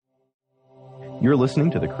You're listening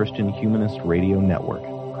to the Christian Humanist Radio Network,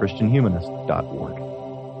 christianhumanist.org.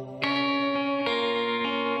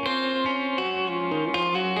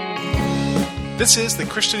 This is the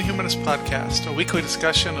Christian Humanist Podcast, a weekly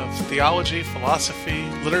discussion of theology, philosophy,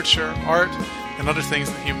 literature, art, and other things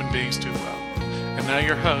that human beings do well. And now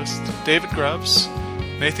your hosts, David Grubbs,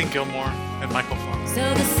 Nathan Gilmore, and Michael Farmer.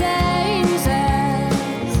 So the same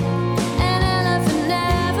says, an elephant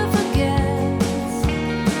never forgets,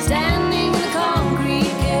 standing in the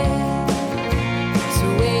concrete gate,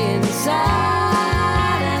 swaying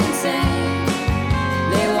inside and insane.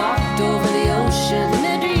 They walked over the ocean,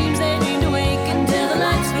 their dreams they dreamed awake, until the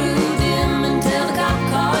lights grew dim, until the cop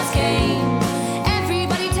cars came.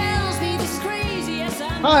 Everybody tells me this is crazy, yes I'm...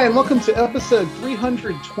 Hi, and welcome to episode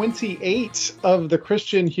 328 of the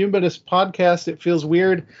Christian Humanist Podcast. It feels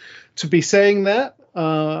weird to be saying that.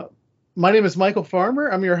 My name is Michael Farmer.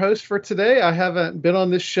 I'm your host for today. I haven't been on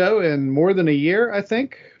this show in more than a year, I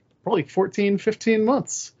think. Probably 14, 15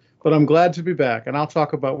 months. But I'm glad to be back, and I'll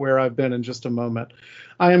talk about where I've been in just a moment.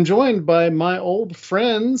 I am joined by my old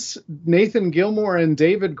friends, Nathan Gilmore and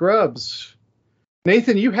David Grubbs.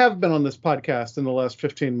 Nathan, you have been on this podcast in the last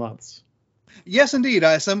 15 months. Yes, indeed.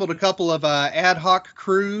 I assembled a couple of ad hoc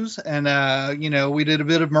crews, and, we did a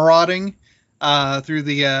bit of marauding through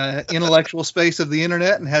the intellectual space of the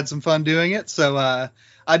internet and had some fun doing it. So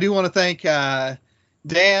I do want to thank Dan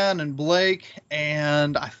and Blake,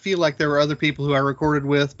 and I feel like there were other people who I recorded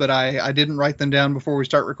with, but I didn't write them down before we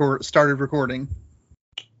started recording.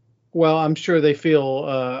 Well, I'm sure they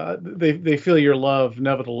feel they feel your love,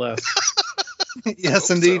 nevertheless. Yes,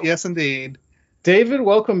 indeed. So. Yes, indeed. David,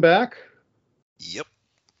 welcome back. Yep.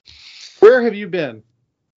 Where have you been?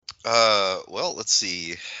 Well, let's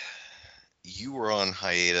see. You were on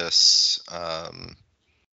hiatus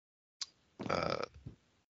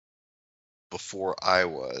before I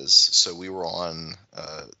was, so we were on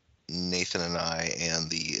Nathan and I and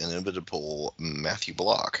the inimitable Matthew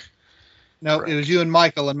Block. No, Correct. It was you and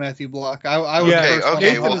Michael and Matthew Block. I was Yeah, the first one. Okay.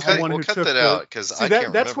 Nathan We'll was the cut, one we'll who cut took that the- out because I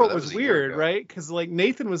can't That's remember. what That was a year weird, ago. right? Because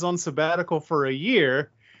Nathan was on sabbatical for a year,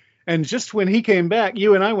 and just when he came back,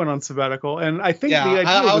 you and I went on sabbatical, and I think the idea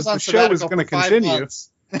I was on the show was sabbatical going to for 5 continue. months.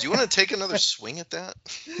 Do you want to take another swing at that?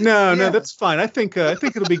 No, Yeah. that's fine. I think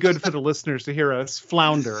it'll be good for the listeners to hear us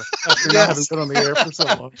flounder after not Yes. having been on the air for so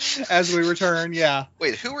long. As we return, yeah.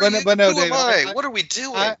 Wait, who are But- you? but no, who David, am I? I- What are we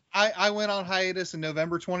doing? I went on hiatus in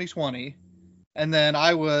November 2020, and then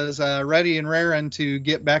I was ready and raring to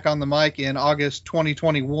get back on the mic in August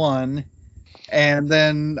 2021, and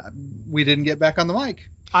then we didn't get back on the mic.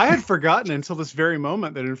 I had forgotten until this very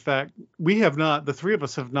moment that, in fact, the three of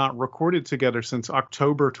us have not recorded together since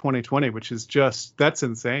October 2020, which is that's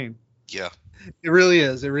insane. Yeah. It really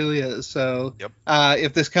is. It really is. So Yep.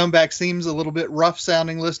 if this comeback seems a little bit rough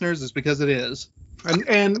sounding, listeners, it's because it is.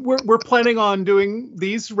 And we're planning on doing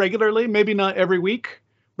these regularly, maybe not every week,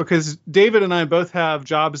 because David and I both have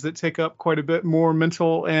jobs that take up quite a bit more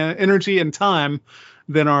mental energy and time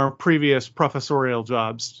than our previous professorial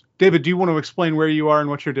jobs. David, do you want to explain where you are and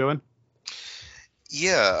what you're doing?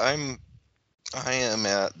 Yeah, I am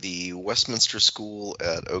at the Westminster School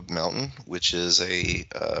at Oak Mountain, which is a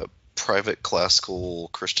private classical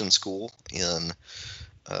Christian school in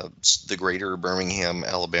the greater Birmingham,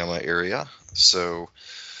 Alabama area. So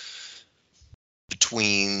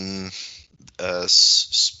between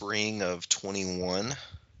spring of 21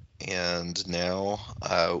 and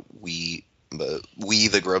now, we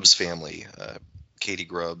the Grubbs family, Katie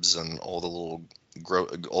Grubbs and all the little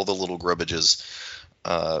Grubbages,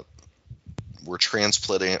 were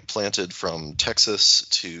transplanted from Texas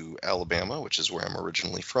to Alabama, which is where I'm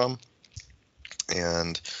originally from.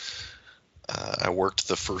 And I worked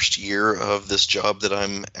the first year of this job that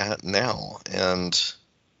I'm at now, and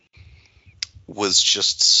was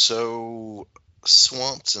just so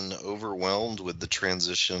swamped and overwhelmed with the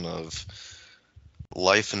transition of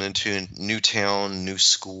life into a new town, new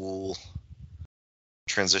school,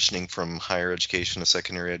 transitioning from higher education to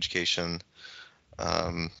secondary education.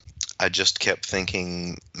 I just kept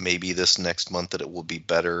thinking maybe this next month that it will be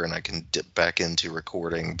better and I can dip back into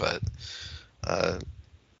recording, but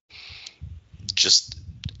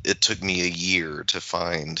it took me a year to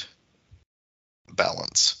find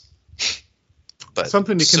balance. But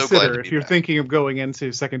Something to so glad consider to if be you're back. thinking of going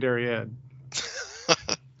into secondary ed. I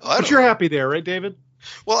But don't you're know. happy there, right, David?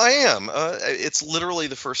 Well, I am. It's literally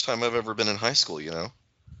the first time I've ever been in high school, you know?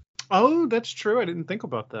 Oh, that's true. I didn't think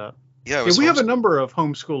about that. Yeah, I Yeah, was we have a homeschooled. number of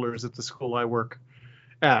homeschoolers at the school I work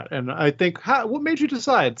at, and I think, what made you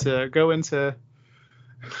decide to go into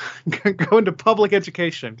go into public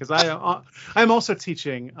education, because I'm also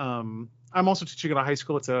teaching. I'm also teaching at a high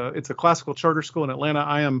school. It's a classical charter school in Atlanta.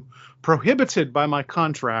 I am prohibited by my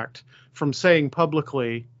contract from saying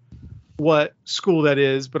publicly what school that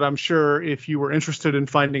is, but I'm sure if you were interested in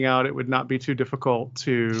finding out, it would not be too difficult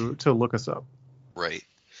to look us up. Right.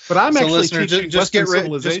 But I'm So actually listener, teaching just Western get ri-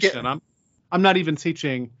 civilization. just I'm not even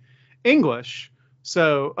teaching English.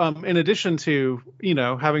 So in addition to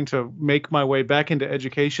having to make my way back into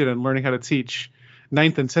education and learning how to teach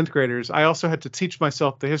 9th and 10th graders, I also had to teach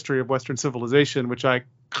myself the history of Western civilization, which I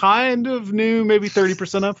kind of knew maybe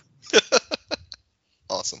 30% of.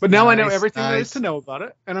 Awesome. But now I know Nice, everything there is nice. to know about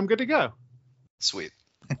it, and I'm good to go. Sweet.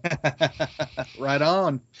 Right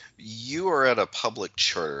on. You are at a public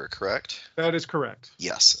charter, correct? That is correct.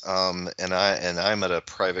 Yes. And I'm at a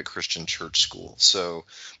private Christian church school. So,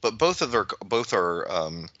 but both are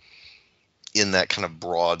in that kind of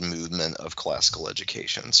broad movement of classical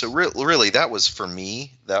education. So really, that was for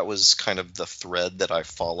me. That was kind of the thread that I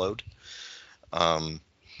followed.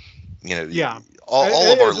 Yeah.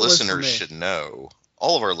 All of our As it was for listeners me. should know.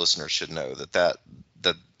 All of our listeners should know that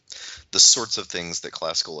the sorts of things that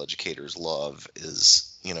classical educators love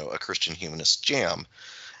is, a Christian humanist jam.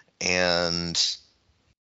 And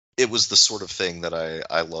it was the sort of thing that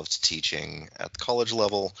I loved teaching at the college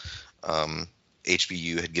level.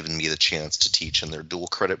 HBU had given me the chance to teach in their dual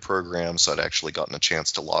credit program, so I'd actually gotten a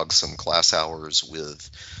chance to log some class hours with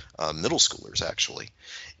middle schoolers, actually.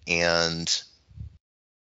 And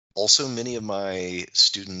also, many of my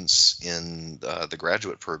students in the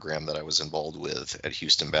graduate program that I was involved with at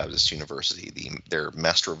Houston Baptist University, their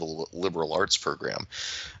Master of Liberal Arts program,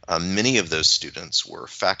 many of those students were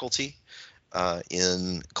faculty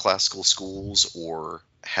in classical schools or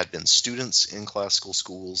had been students in classical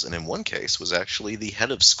schools, and in one case was actually the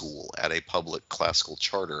head of school at a public classical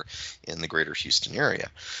charter in the greater Houston area.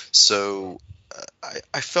 So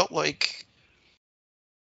I felt like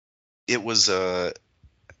it was a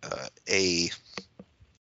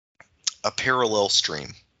parallel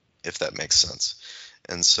stream, if that makes sense.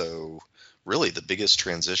 And so really the biggest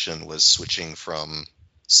transition was switching from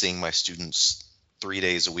seeing my students 3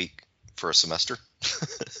 days a week for a semester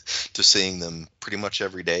to seeing them pretty much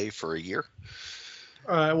every day for a year.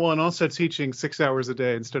 Well, and also teaching 6 hours a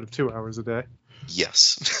day instead of 2 hours a day.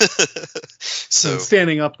 Yes. And So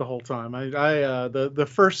standing up the whole time. The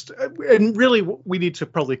first, and really we need to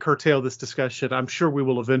probably curtail this discussion. I'm sure we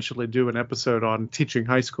will eventually do an episode on teaching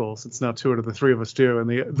high school, since now 2 out of the 3 of us do, and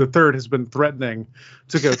the third has been threatening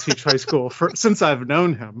to go teach high school since I've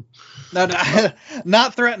known him. No,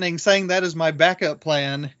 not threatening, saying that is my backup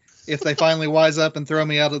plan if they finally wise up and throw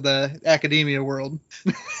me out of the academia world.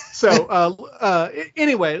 So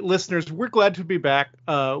anyway, listeners, we're glad to be back.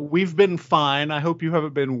 We've been fine. I hope you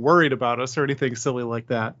haven't been worried about us or anything silly like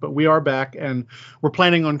that. But we are back, and we're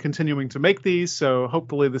planning on continuing to make these. So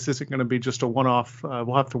hopefully this isn't going to be just a one-off.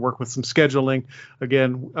 We'll have to work with some scheduling.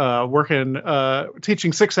 Again,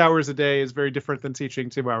 teaching 6 hours a day is very different than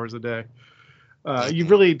teaching 2 hours a day. You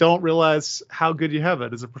really don't realize how good you have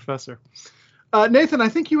it as a professor. Nathan, I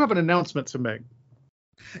think you have an announcement to make.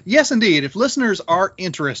 Yes, indeed. If listeners are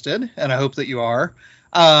interested, and I hope that you are,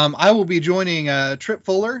 I will be joining Trip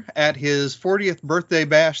Fuller at his 40th birthday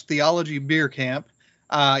bash theology beer camp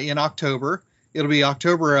in October. It'll be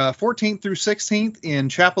October 14th through 16th in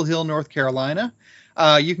Chapel Hill, North Carolina.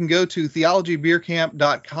 You can go to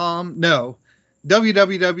theologybeercamp.com. No,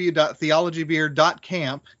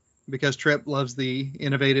 www.theologybeer.camp, because Trip loves the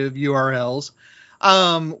innovative URLs.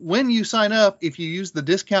 When you sign up, if you use the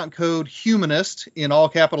discount code HUMANIST in all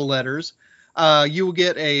capital letters, you will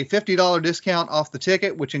get a $50 discount off the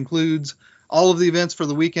ticket, which includes all of the events for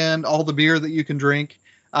the weekend, all the beer that you can drink.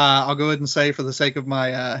 I'll go ahead and say, for the sake of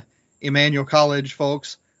my Emmanuel College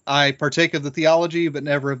folks, I partake of the theology, but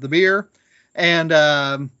never of the beer. And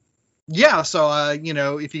so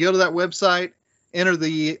if you go to that website, enter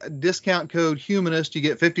the discount code HUMANIST, you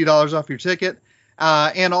get $50 off your ticket.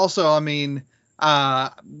 And also,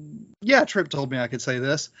 Trip told me I could say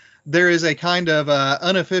this. There is a kind of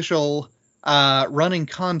unofficial running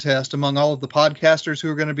contest among all of the podcasters who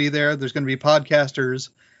are going to be there. There's going to be podcasters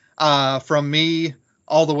from me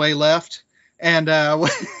all the way left. And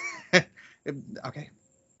okay,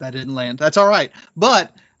 that didn't land. That's all right.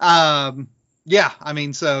 But if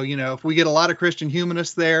we get a lot of Christian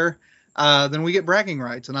humanists there, then we get bragging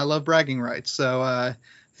rights. And I love bragging rights. So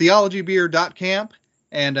theologybeer.camp.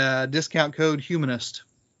 And discount code HUMANIST.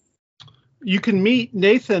 You can meet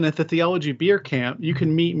Nathan at the Theology Beer Camp. You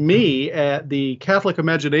can meet me at the Catholic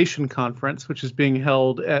Imagination Conference, which is being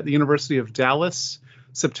held at the University of Dallas,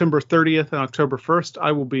 September 30th and October 1st.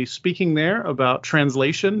 I will be speaking there about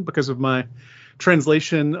translation because of my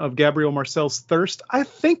translation of Gabriel Marcel's Thirst. I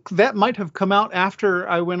think that might have come out after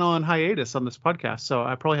I went on hiatus on this podcast, so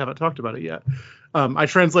I probably haven't talked about it yet. I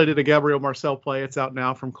translated a Gabriel Marcel play. It's out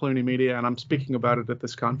now from Clooney Media, and I'm speaking about it at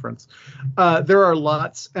this conference. There are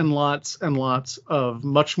lots and lots and lots of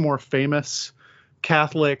much more famous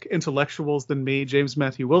Catholic intellectuals than me. James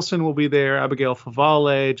Matthew Wilson will be there, Abigail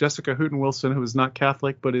Favale, Jessica Hooten Wilson, who is not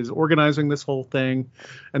Catholic but is organizing this whole thing.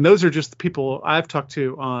 And those are just the people I've talked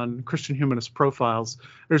to on Christian Humanist Profiles.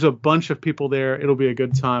 There's a bunch of people there. It'll be a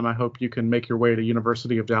good time. I hope you can make your way to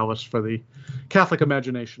University of Dallas for the Catholic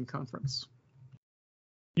Imagination Conference.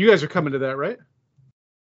 You guys are coming to that, right?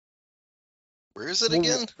 Where is it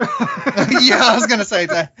again? Yeah, I was going to say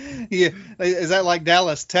that. Yeah. Is that like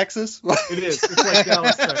Dallas, Texas? It is. It's like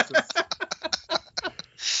Dallas, Texas.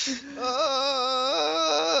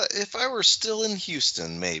 If I were still in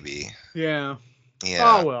Houston, maybe. Yeah.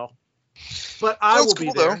 Yeah. Oh, well. But I Sounds will be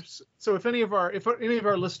cool, there. though. So if any of our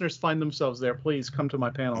listeners find themselves there, please come to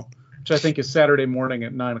my panel, which I think is Saturday morning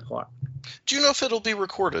at 9:00. Do you know if it'll be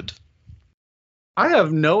recorded? I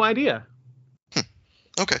have no idea.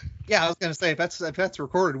 Okay. Yeah, I was going to say if that's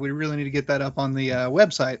recorded, we really need to get that up on the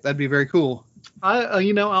website. That'd be very cool.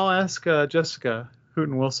 I'll ask Jessica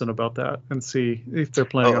Hooten Wilson about that and see if they're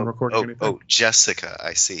planning on recording anything. Oh, Jessica,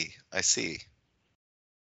 I see.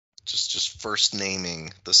 Just first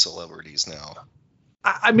naming the celebrities now.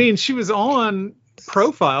 I mean, she was on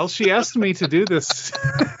Profile. She asked me to do this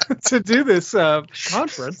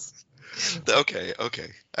conference. Okay.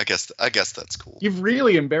 I guess that's cool. You've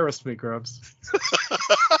really embarrassed me, Grubbs.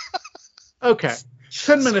 Okay,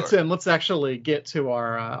 10 minutes in, let's actually get to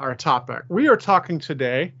our topic. We are talking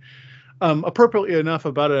today, appropriately enough,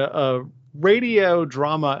 about a radio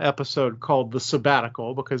drama episode called The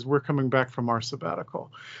Sabbatical, because we're coming back from our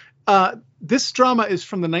sabbatical. This drama is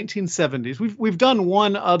from the 1970s. We've done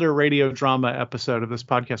one other radio drama episode of this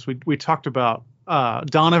podcast. We talked about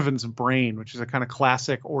Donovan's Brain, which is a kind of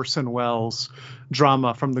classic Orson Welles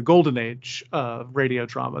drama from the golden age of radio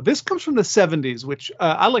drama. This comes from the 70s, which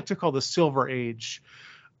I like to call the silver age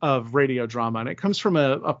of radio drama. And it comes from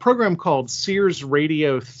a program called Sears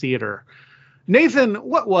Radio Theater. Nathan,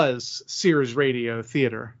 what was Sears Radio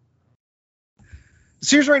Theater?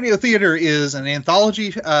 Sears Radio Theater is an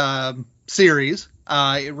anthology series.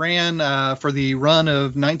 It ran for the run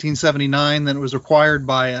of 1979. Then it was acquired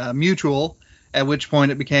by Mutual, at which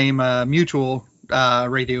point it became Mutual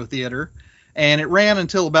Radio Theater. And it ran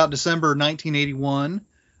until about December 1981.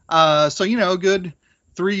 So, a good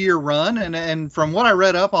 3-year run. And from what I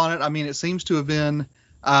read up on it, I mean, it seems to have been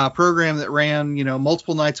a program that ran,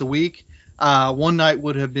 multiple nights a week. One night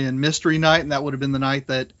would have been Mystery Night, and that would have been the night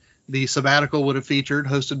that the Sabbatical would have featured,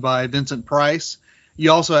 hosted by Vincent Price.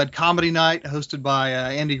 You also had Comedy Night, hosted by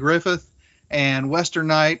Andy Griffith, and Western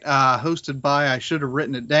Night, hosted by, I should have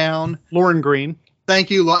written it down, Lauren Green. Thank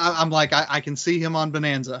you. I'm like, I can see him on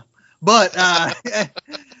Bonanza. But,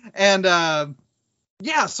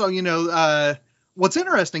 so, what's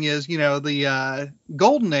interesting is, the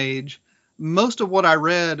Golden Age, most of what I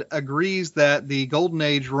read agrees that the Golden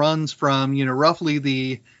Age runs from, roughly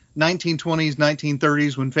the 1920s,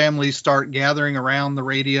 1930s, when families start gathering around the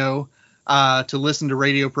radio to listen to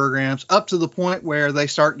radio programs, up to the point where they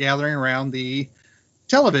start gathering around the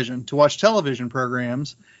television to watch television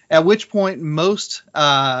programs, at which point most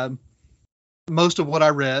of what I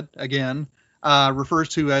read, again, refers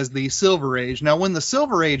to as the Silver Age. Now, when the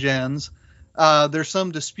Silver Age ends, there's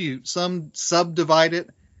some dispute. Some subdivide it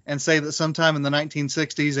and say that sometime in the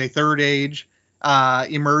 1960s, a third age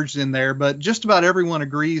emerged in there, but just about everyone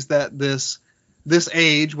agrees that this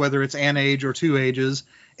age, whether it's an age or two ages,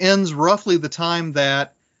 ends roughly the time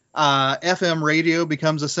that FM radio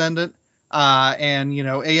becomes ascendant, and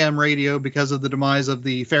AM radio, because of the demise of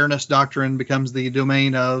the Fairness Doctrine, becomes the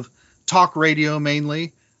domain of talk radio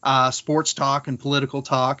mainly, sports talk and political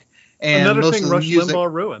talk. And another most thing of the Rush music,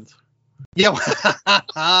 Limbaugh ruined. Yeah,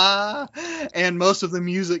 and most of the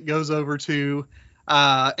music goes over to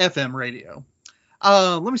FM radio.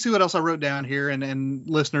 Let me see what else I wrote down here, and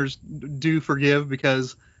listeners do forgive,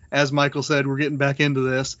 because as Michael said, we're getting back into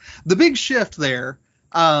this. The big shift there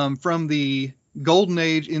from the golden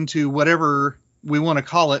age into whatever we want to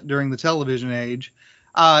call it during the television age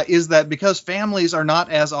is that because families are not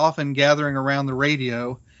as often gathering around the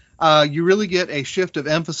radio, you really get a shift of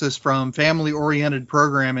emphasis from family-oriented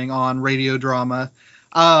programming on radio drama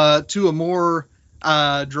to a more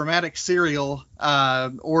dramatic serial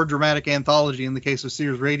or dramatic anthology, in the case of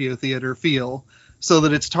Sears Radio Theater, feel, so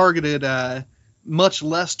that it's targeted much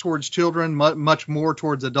less towards children, much more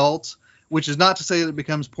towards adults, which is not to say that it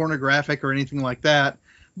becomes pornographic or anything like that,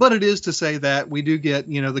 but it is to say that we do get,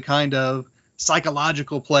 the kind of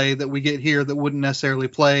psychological play that we get here that wouldn't necessarily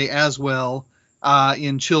play as well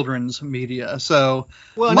in children's media. So,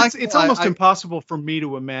 well, Michael, it's almost impossible for me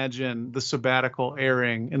to imagine the Sabbatical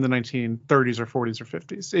airing in the 1930s or 40s or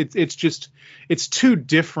 50s. It's too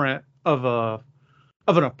different of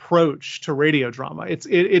an approach to radio drama.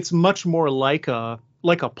 It's much more like a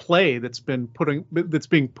play that's being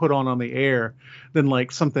put on the air than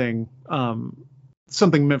like something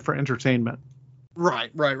meant for entertainment.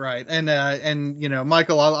 Right. And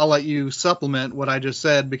Michael, I'll let you supplement what I just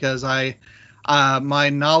said, because my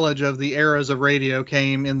knowledge of the eras of radio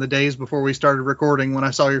came in the days before we started recording when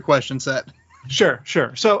I saw your question set. Sure.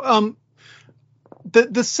 So,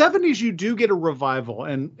 the 70s, you do get a revival,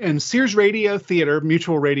 and Sears Radio Theater,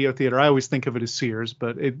 Mutual Radio Theater. I always think of it as Sears,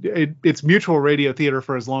 but it's Mutual Radio Theater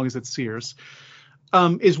for as long as it's Sears.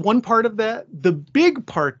 Is one part of that. The big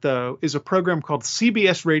part, though, is a program called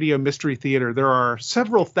CBS Radio Mystery Theater. There are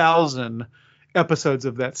several thousand episodes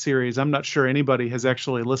of that series. I'm not sure anybody has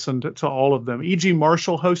actually listened to all of them. E.G.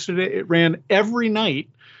 Marshall hosted it. It ran every night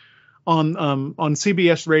on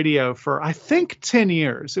CBS Radio for, I think, 10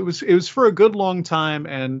 years. It was for a good long time.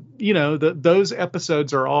 And, those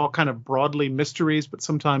episodes are all kind of broadly mysteries, but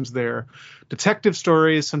sometimes they're detective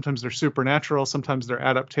stories. Sometimes they're supernatural. Sometimes they're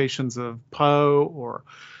adaptations of Poe or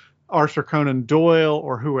Arthur Conan Doyle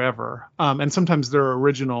or whoever. And sometimes they're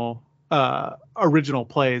original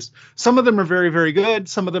plays. Some of them are very, very good.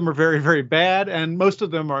 Some of them are very, very bad. And most of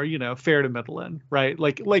them are, fair to middling, right?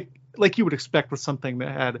 Like you would expect with something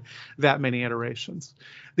that had that many iterations.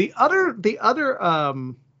 The other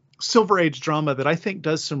Silver Age drama that I think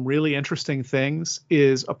does some really interesting things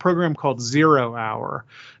is a program called 0 Hour.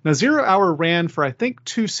 Now, 0 Hour ran for, I think,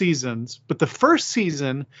 2 seasons, but the first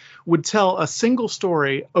season would tell a single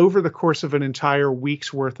story over the course of an entire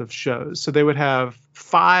week's worth of shows. So they would have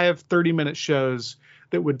 5 30-minute shows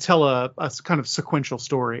that would tell a kind of sequential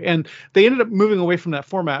story. And they ended up moving away from that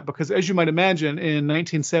format because, as you might imagine, in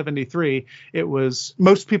 1973,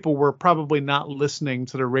 most people were probably not listening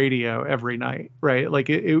to the radio every night, right? Like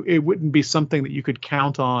it wouldn't be something that you could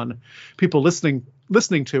count on people listening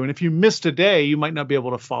to. And if you missed a day, you might not be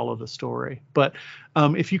able to follow the story. But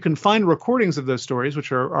if you can find recordings of those stories,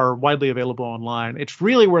 which are widely available online, it's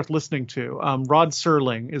really worth listening to. Rod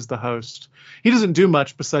Serling is the host. He doesn't do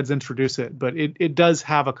much besides introduce it, but it does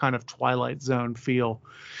have a kind of Twilight Zone feel.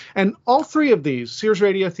 And all 3 of these, Sears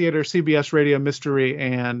Radio Theater, CBS Radio Mystery,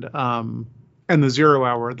 and the 0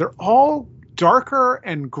 Hour, they're all darker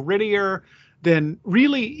and grittier than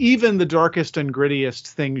really even the darkest and grittiest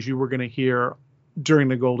things you were going to hear during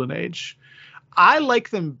the Golden Age. I like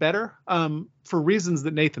them better for reasons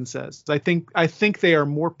that Nathan says. I think they are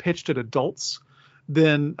more pitched at adults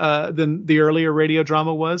than the earlier radio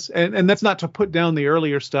drama was, and that's not to put down the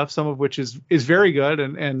earlier stuff, some of which is very good,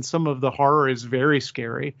 and some of the horror is very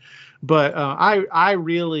scary. But I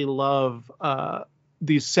really love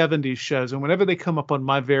these 70s shows, and whenever they come up on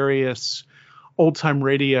my various old time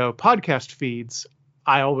radio podcast feeds,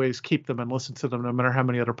 I always keep them and listen to them, no matter how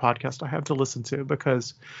many other podcasts I have to listen to,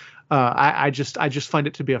 because I just find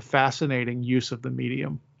it to be a fascinating use of the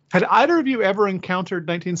medium. Had either of you ever encountered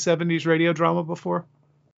 1970s radio drama before?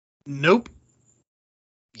 Nope.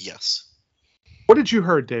 Yes. What did you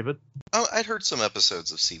heard, David? Oh, I'd heard some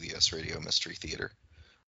episodes of CBS Radio Mystery Theater.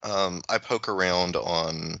 I poke around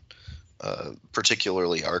on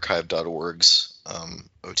particularly archive.org's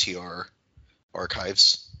OTR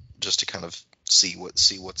archives just to kind of see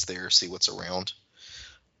what's there, see what's around.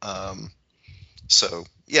 So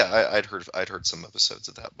yeah, I'd heard some episodes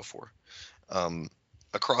of that before.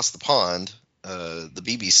 Across the pond, the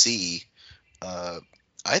BBC,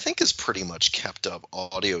 I think, has pretty much kept up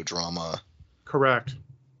audio drama. Correct.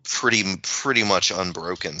 Pretty much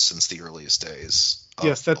unbroken since the earliest days.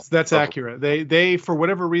 Yes, that's accurate. They for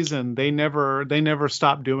whatever reason they never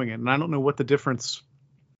stopped doing it, and I don't know what the difference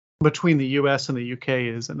between the U.S. and the U.K.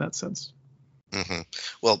 is in that sense. Mm-hmm.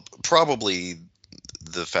 Well, probably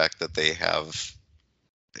the fact that they have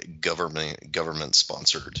government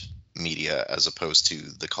sponsored media as opposed to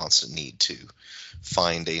the constant need to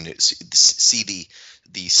find see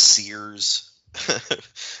the Sears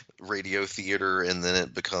radio theater, and then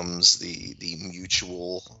it becomes the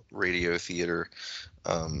Mutual radio theater.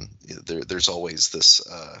 There's always this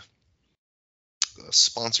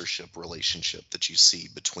sponsorship relationship that you see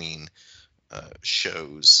between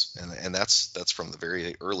shows, and that's from the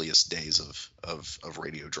very earliest days of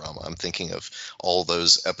radio drama. I'm thinking of all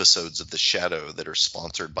those episodes of The Shadow that are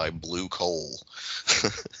sponsored by Blue Coal,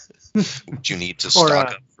 which you need to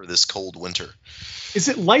stock up for this cold winter. Is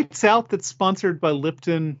it Lights Out that's sponsored by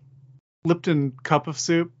Lipton Cup of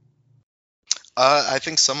Soup? I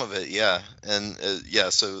think some of it, yeah, and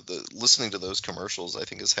So listening to those commercials, I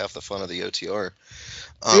think, is half the fun of the OTR.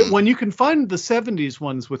 When you can find the '70s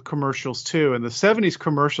ones with commercials too, and the '70s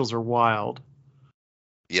commercials are wild.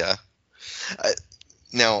 Yeah.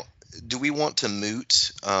 Now, do we want to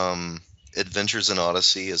moot Adventures in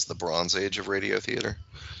Odyssey as the Bronze Age of radio theater?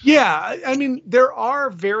 Yeah, I mean, there are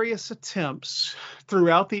various attempts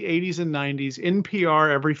throughout the 80s and 90s. NPR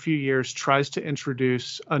every few years tries to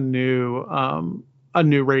introduce a new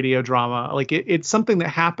radio drama. Like it's something that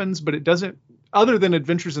happens, but it doesn't. Other than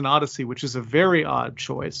Adventures in Odyssey, which is a very odd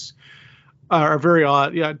choice, or a very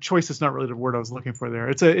odd. Yeah, choice is not really the word I was looking for there.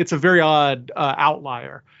 It's a very odd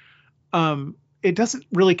outlier. It doesn't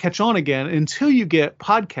really catch on again until you get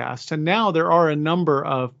podcasts, and now there are a number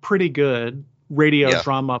of pretty good radio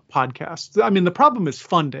drama podcasts. I mean, the problem is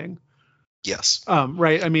funding. Yes.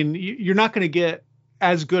 Right. I mean, you're not going to get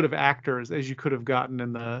as good of actors as you could have gotten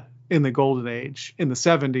in the golden age in the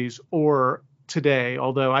 70s or today.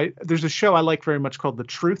 Although there's a show I like very much called The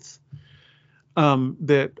Truth.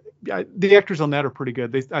 The actors on that are pretty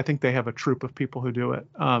good. I think they have a troupe of people who do it.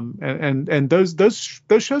 And those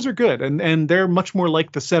shows are good, and they're much more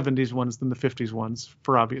like the 70s ones than the 50s ones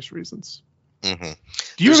for obvious reasons. Mm-hmm.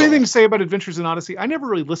 Do you have anything to say about Adventures in Odyssey? I never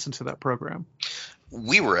really listened to that program.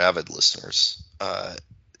 We were avid listeners.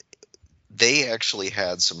 They actually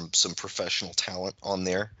had some professional talent on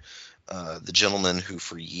there. The gentleman who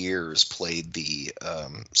for years played the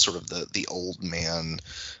sort of the old man,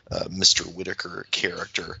 Mr. Whitaker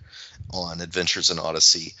character on Adventures in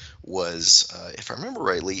Odyssey was, if I remember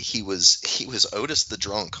rightly, he was Otis the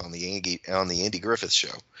Drunk on the Andy Griffith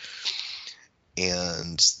Show.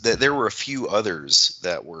 And there were a few others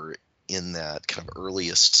that were in that kind of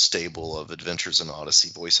earliest stable of Adventures in Odyssey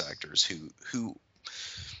voice actors who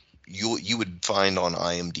you would find on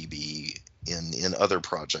IMDb in other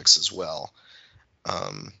projects as well.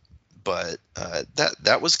 But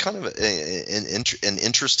that was kind of an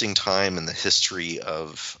interesting time in the history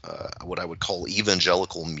of what I would call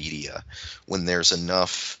evangelical media, when there's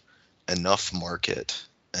enough market,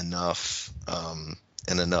 enough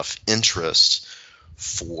interest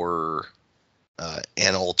for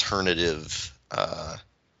an alternative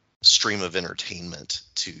stream of entertainment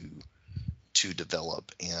to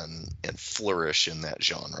develop and flourish in that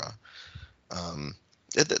genre.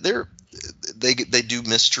 They do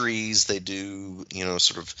mysteries. They do,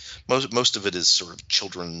 sort of most of it is sort of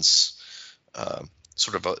children's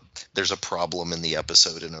there's a problem in the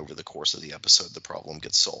episode, and over the course of the episode the problem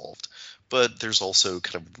gets solved. But there's also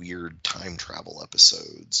kind of weird time travel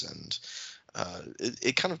episodes, and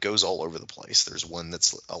it kind of goes all over the place. There's one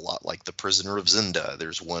that's a lot like The Prisoner of Zenda.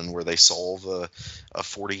 There's one where they solve a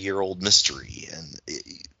 40-year-old mystery, and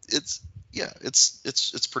it's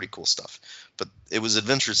pretty cool stuff. But it was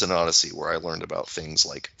Adventures in Odyssey where I learned about things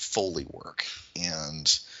like Foley work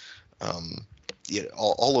and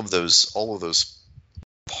all of those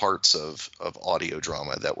parts of audio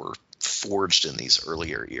drama that were forged in these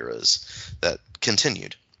earlier eras that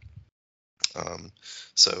continued.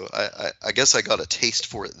 So I guess I got a taste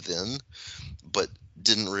for it then, but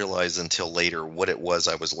didn't realize until later what it was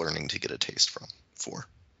I was learning to get a taste for.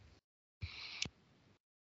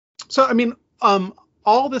 So, I mean,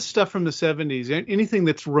 all this stuff from the 70s, anything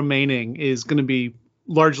that's remaining is going to be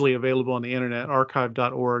largely available on the internet,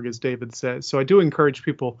 archive.org, as David says. So I do encourage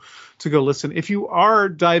people to go listen. If you are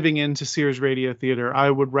diving into Sears Radio Theater, I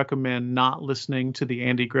would recommend not listening to the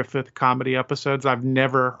Andy Griffith comedy episodes. I've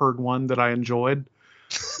never heard one that I enjoyed.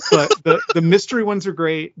 But the mystery ones are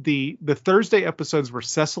great. The Thursday episodes were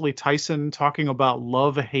Cecily Tyson talking about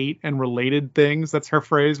love, hate, and related things. That's her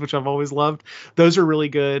phrase, which I've always loved. Those are really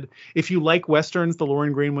good. If you like Westerns, the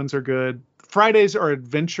Lauren Green ones are good. Fridays are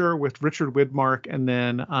adventure with Richard Widmark, and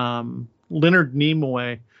then Leonard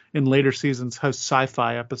Nimoy in later seasons hosts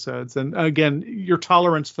sci-fi episodes. And again, your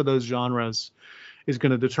tolerance for those genres is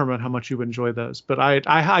going to determine how much you enjoy those. But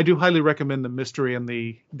I do highly recommend the mystery and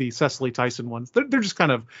the Cecily Tyson ones. They're just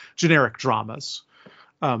kind of generic dramas,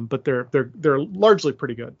 but they're largely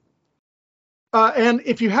pretty good. And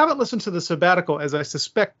if you haven't listened to the Sabbatical, as I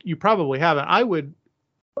suspect you probably haven't, I would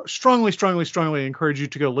strongly encourage you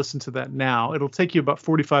to go listen to that now. It'll take you about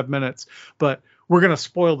 45 minutes, but we're going to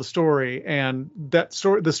spoil the story, and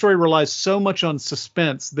the story relies so much on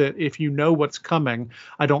suspense that if you know what's coming,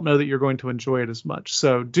 I don't know that you're going to enjoy it as much.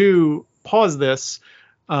 So do pause this.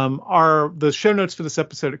 The show notes for this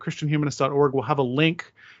episode at christianhumanist.org will have a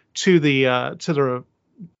link to the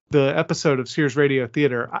episode of Sears Radio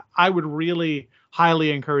Theater. I would really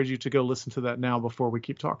highly encourage you to go listen to that now before we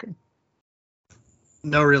keep talking.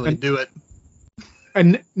 No, really, And- do it.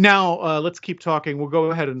 And now let's keep talking. We'll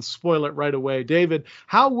go ahead and spoil it right away. David,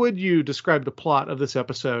 how would you describe the plot of this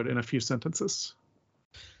episode in a few sentences?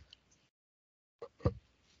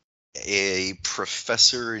 A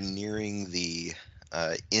professor nearing the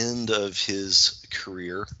end of his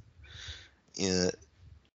career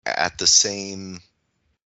at the same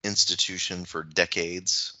institution for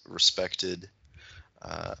decades, respected,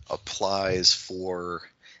 applies for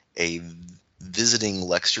a visiting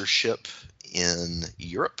lectureship in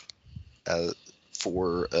Europe in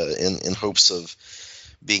hopes of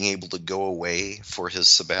being able to go away for his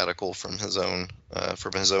sabbatical from his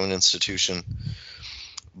own institution,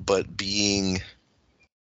 but being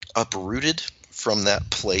uprooted from that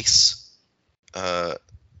place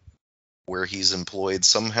where he's employed,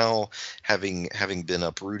 somehow having been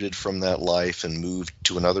uprooted from that life and moved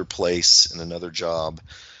to another place in another job,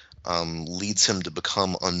 leads him to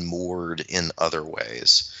become unmoored in other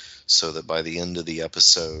ways, so that by the end of the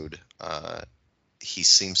episode, he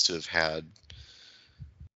seems to have had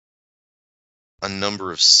a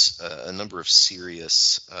number of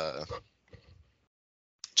serious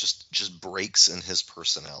just breaks in his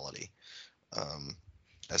personality,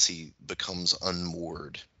 as he becomes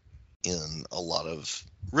unmoored in a lot of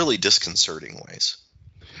really disconcerting ways.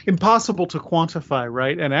 Impossible to quantify,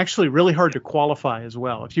 right? And actually really hard to qualify as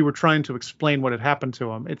well. If you were trying to explain what had happened to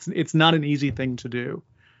him, it's not an easy thing to do.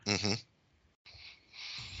 Mm-hmm.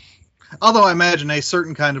 Although I imagine a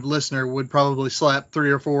certain kind of listener would probably slap 3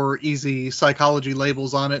 or 4 easy psychology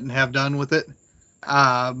labels on it and have done with it.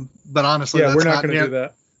 But honestly, Yeah, we're not going to do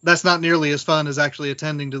that. That's not nearly as fun as actually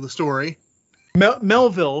attending to the story.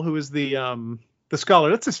 Melville, who is the scholar,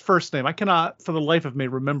 that's his first name. I cannot, for the life of me,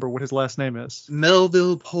 remember what his last name is.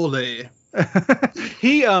 Melville Pole.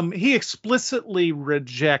 He explicitly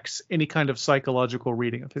rejects any kind of psychological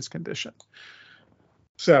reading of his condition.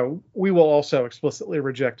 So we will also explicitly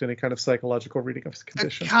reject any kind of psychological reading of his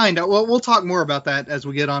condition. Kind of. Well, we'll talk more about that as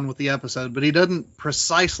we get on with the episode, but he doesn't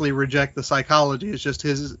precisely reject the psychology. It's just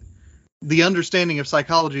the understanding of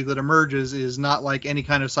psychology that emerges is not like any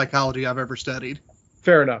kind of psychology I've ever studied.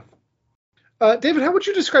 Fair enough. David, how would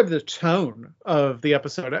you describe the tone of the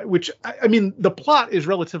episode? Which, I mean, the plot is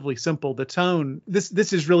relatively simple. The tone,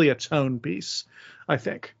 this is really a tone piece, I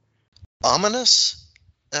think. Ominous,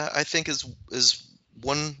 I think is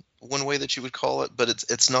one way that you would call it, but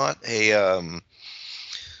it's not a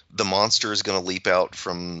the monster is going to leap out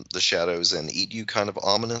from the shadows and eat you kind of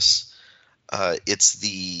ominous. It's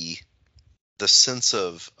the sense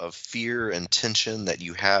of fear and tension that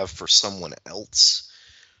you have for someone else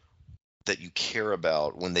that you care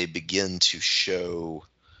about when they begin to show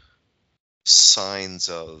signs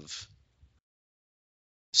of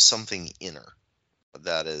something inner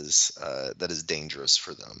that is dangerous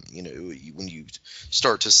for them. You know, when you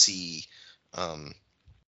start to see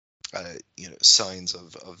signs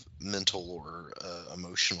of mental or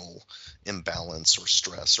emotional imbalance or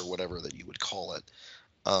stress or whatever that you would call it,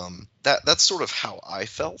 that's sort of how I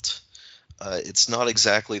felt. It's not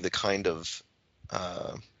exactly the kind of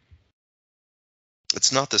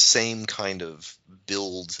it's not the same kind of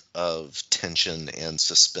build of tension and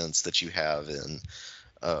suspense that you have in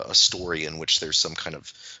a story in which there's some kind of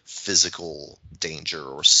physical danger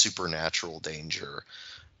or supernatural danger.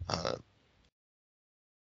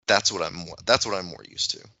 That's what I'm more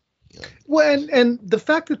used to. You know? Well, and the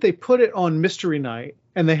fact that they put it on Mystery Night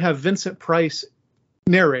and they have Vincent Price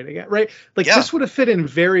narrating it, right? Like, yeah. This would have fit in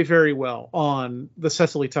very, very well on the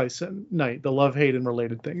Cecily Tyson night, the love, hate, and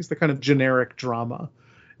related things, the kind of generic drama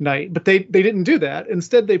night. But they didn't do that.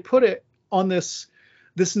 Instead, they put it on this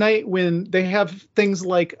night when they have things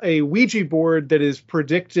like a Ouija board that is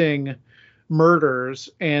predicting murders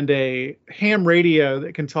and a ham radio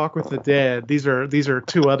that can talk with the dead. These are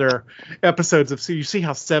two other episodes of, so you see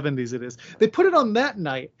how 70s it is. They put it on that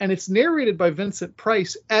night, and it's narrated by Vincent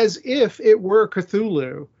Price as if it were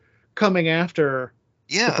Cthulhu coming after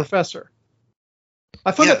the professor.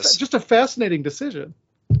 I found that just a fascinating decision.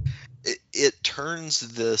 It turns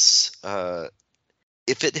this,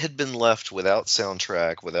 if it had been left without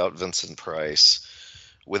soundtrack, without Vincent Price,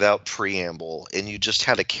 without preamble, and you just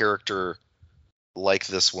had a character like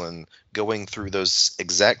this one going through those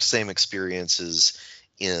exact same experiences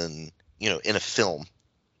in a film,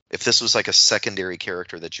 if this was like a secondary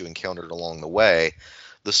character that you encountered along the way,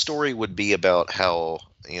 the story would be about how,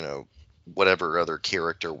 whatever other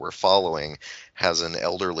character we're following has an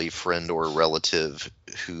elderly friend or relative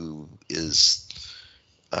who is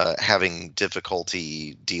having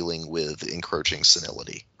difficulty dealing with encroaching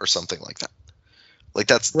senility or something like that. Like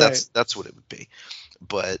that's what it would be.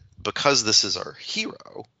 But because this is our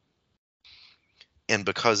hero, and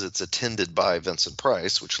because it's attended by Vincent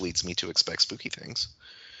Price, which leads me to expect spooky things,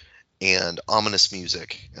 and ominous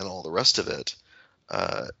music and all the rest of it,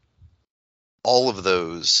 all of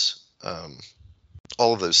those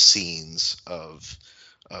scenes of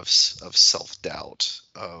self-doubt,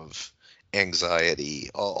 of anxiety,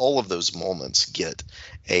 all of those moments get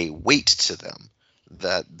a weight to them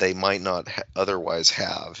that they might not otherwise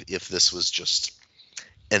have if this was just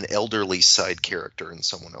an elderly side character in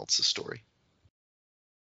someone else's story.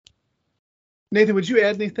 Nathan, would you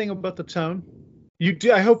add anything about the tone? You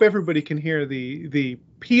do. I hope everybody can hear the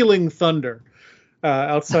pealing thunder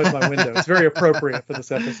outside my window. It's very appropriate for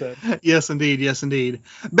this episode. Yes, indeed. Yes, indeed.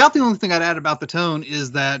 About the only thing I'd add about the tone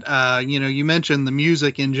is that, you mentioned the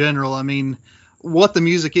music in general. I mean, what the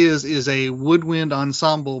music is a woodwind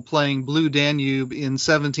ensemble playing Blue Danube in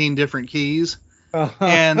 17 different keys.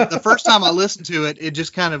 And the first time I listened to it, it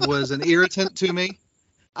just kind of was an irritant to me.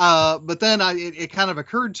 But then it kind of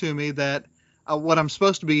occurred to me that what I'm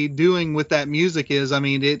supposed to be doing with that music is, I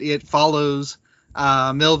mean, it follows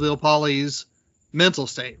Melville Polly's mental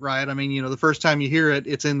state, right? I mean, the first time you hear it,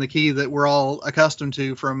 it's in the key that we're all accustomed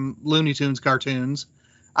to from Looney Tunes cartoons.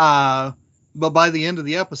 But by the end of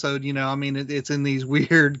the episode, I mean, it's in these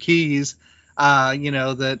weird keys,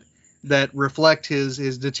 that reflect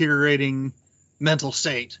his deteriorating mental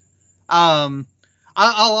state. I'll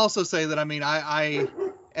also say that, I mean, I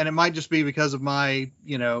and it might just be because of my,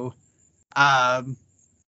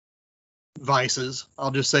 vices.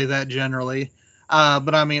 I'll just say that generally.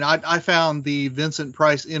 But I mean, I found the Vincent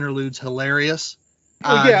Price interludes hilarious.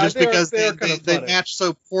 Just because they match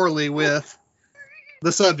so poorly with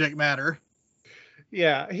the subject matter.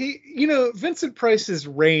 Yeah, Vincent Price's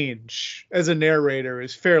range as a narrator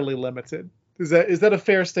is fairly limited. Is that a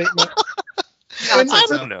fair statement? I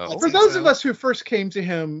don't know. For those of us who first came to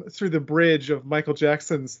him through the bridge of Michael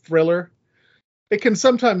Jackson's Thriller, it can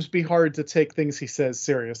sometimes be hard to take things he says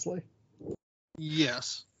seriously.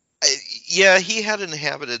 Yes. Yeah, he had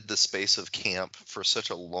inhabited the space of camp for such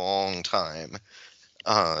a long time,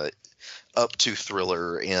 up to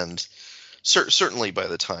Thriller, and certainly by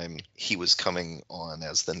the time he was coming on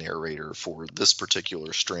as the narrator for this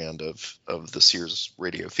particular strand of the Sears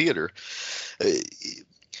Radio Theater,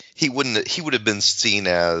 he would have been seen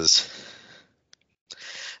as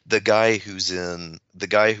the guy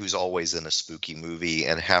who's always in a spooky movie,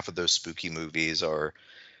 and half of those spooky movies are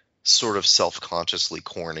sort of self-consciously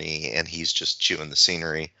corny, and he's just chewing the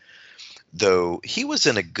scenery. Though he was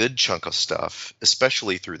in a good chunk of stuff,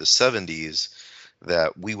 especially through the 70s,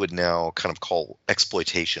 that we would now kind of call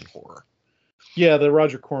exploitation horror. Yeah, the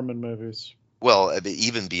Roger Corman movies. Well,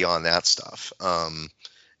 even beyond that stuff.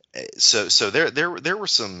 So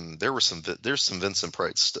there's some Vincent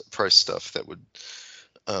Price stuff that would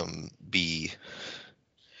be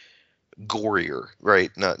gorier,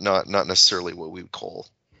 right? Not necessarily what we would call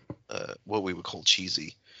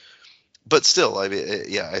cheesy, but still, I mean,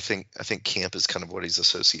 yeah, I think camp is kind of what he's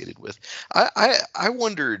associated with. I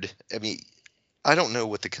wondered, I mean, I don't know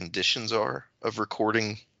what the conditions are of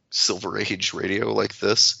recording Silver Age radio like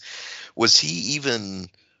this. Was he even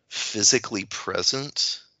physically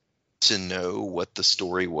present to know what the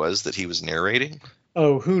story was that he was narrating?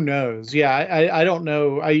 Oh, who knows? Yeah, I don't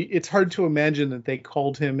know. It's hard to imagine that they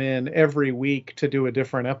called him in every week to do a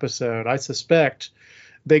different episode. I suspect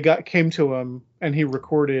they came to him and he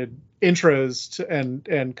recorded intros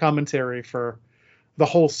and commentary for the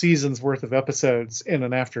whole season's worth of episodes in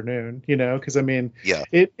an afternoon, because I mean, yeah,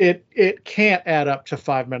 it can't add up to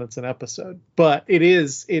 5 minutes an episode, but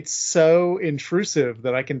it's so intrusive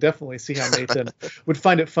that I can definitely see how Nathan would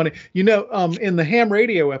find it funny. In the Ham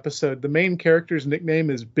Radio episode, the main character's nickname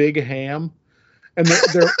is Big Ham. And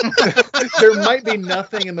there might be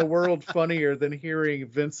nothing in the world funnier than hearing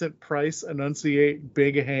Vincent Price enunciate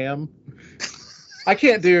Big Ham. I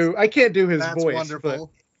can't do his That's voice. Wonderful. But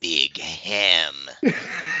Big Ham.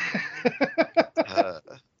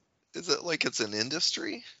 Is it like it's an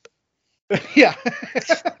industry? Yeah.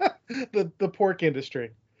 the pork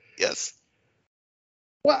industry. Yes.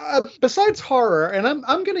 Well, besides horror, and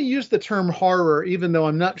I'm going to use the term horror, even though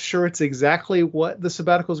I'm not sure it's exactly what the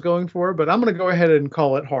Sabbatical is going for, but I'm going to go ahead and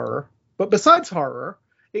call it horror. But besides horror,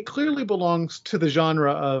 it clearly belongs to the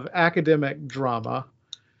genre of academic drama.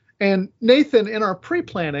 And Nathan, in our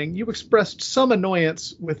pre-planning, you expressed some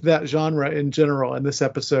annoyance with that genre in general, and this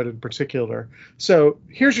episode in particular. So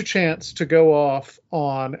here's your chance to go off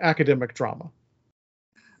on academic drama.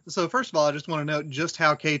 So first of all, I just want to note just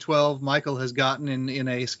how K-12 Michael has gotten in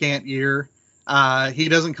a scant year. He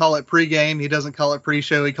doesn't call it pregame. He doesn't call it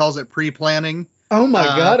pre-show. He calls it pre-planning. Oh my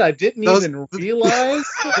God! I didn't those- even realize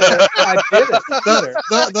that I did it. either.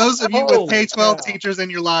 Those of you Holy with K-12 cow. teachers in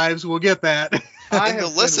your lives will get that. I In the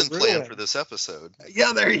have lesson been plan ruined. for this episode.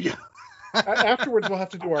 Yeah, there you go. Afterwards, we'll have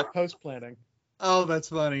to do our post planning. Oh, that's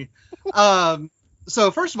funny.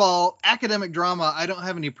 So first of all, academic drama, I don't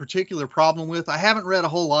have any particular problem with. I haven't read a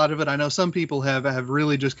whole lot of it. I know some people have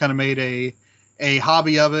really just kind of made a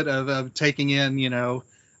hobby of it, of taking in,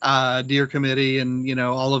 Dear Committee and,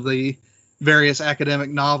 all of the various academic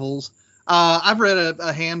novels. I've read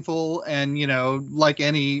a handful, and, like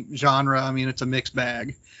any genre, I mean, it's a mixed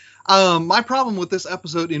bag. My problem with this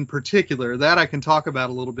episode in particular, that I can talk about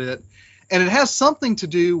a little bit, and it has something to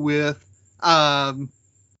do with, or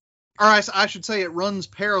I should say it runs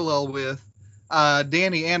parallel with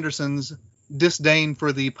Danny Anderson's disdain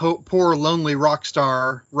for the poor, lonely rock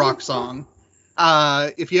star rock song.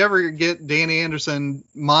 If you ever get Danny Anderson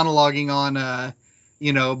monologuing on,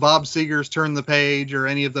 Bob Seger's Turn the Page, or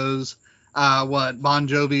any of those, Bon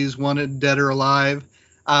Jovi's Wanted Dead or Alive,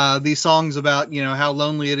 these songs about, how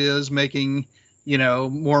lonely it is making,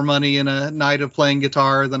 more money in a night of playing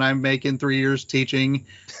guitar than I make in 3 years teaching,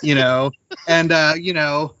 and,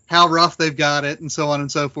 how rough they've got it, and so on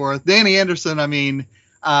and so forth. Danny Anderson, I mean,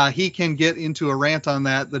 he can get into a rant on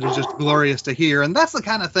that is just glorious to hear. And that's the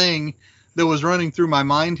kind of thing that was running through my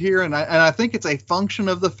mind here. And I think it's a function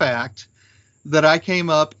of the fact that I came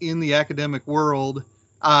up in the academic world,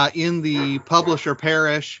 in the publisher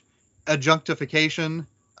parish adjunctification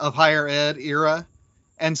of higher ed era.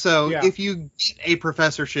 And so if you get a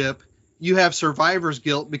professorship, you have survivor's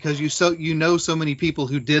guilt because you know so many people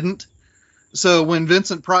who didn't. So when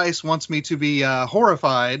Vincent Price wants me to be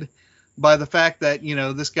horrified by the fact that,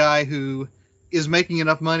 this guy who is making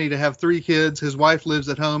enough money to have 3 kids, his wife lives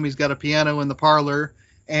at home, he's got a piano in the parlor,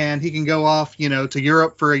 and he can go off, to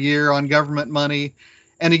Europe for a year on government money,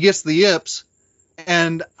 and he gets the yips.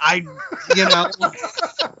 And I'm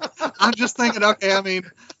just thinking, okay, I mean,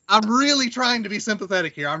 I'm really trying to be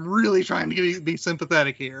sympathetic here. So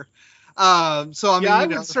I mean, I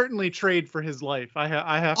would certainly trade for his life. I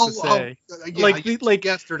have to say, like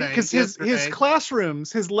yesterday, because his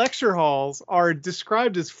classrooms, his lecture halls are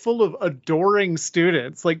described as full of adoring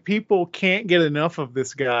students. Like, people can't get enough of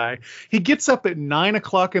this guy. He gets up at 9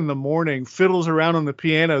 o'clock in the morning, fiddles around on the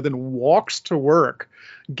piano, then walks to work,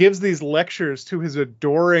 gives these lectures to his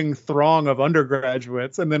adoring throng of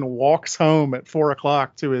undergraduates, and then walks home at 4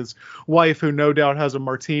 o'clock to his wife, who no doubt has a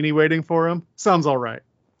martini waiting for him. Sounds all right.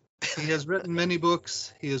 He has written many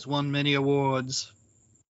books. He has won many awards.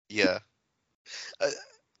 Yeah.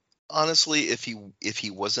 Honestly, if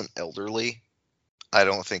he wasn't elderly, I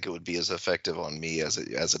don't think it would be as effective on me as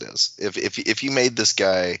it is. If you made this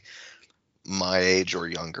guy my age or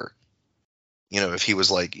younger, if he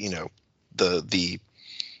was like, the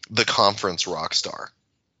conference rock star,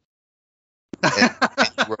 and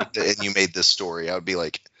you made this story, I would be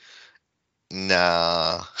like,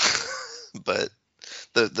 nah. But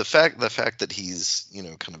the fact that he's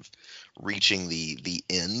kind of reaching the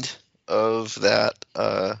end of that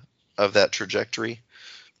trajectory,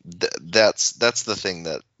 that's the thing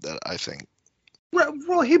that I think.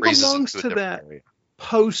 Well, he belongs to that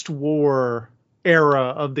post-war era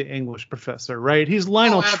of the English professor, right? He's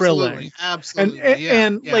Lionel Trilling, absolutely,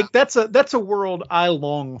 and like that's a world I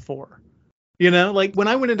long for. Like, when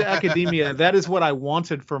I went into academia, that is what I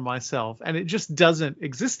wanted for myself, and it just doesn't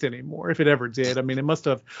exist anymore. If it ever did, I mean, it must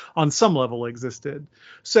have on some level existed.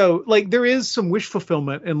 So, like, there is some wish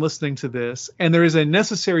fulfillment in listening to this, and there is a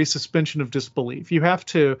necessary suspension of disbelief. You have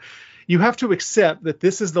to accept that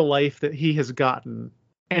this is the life that he has gotten,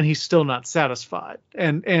 and he's still not satisfied.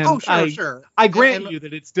 And sure. I grant you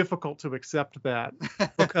that it's difficult to accept that,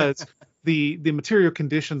 because the material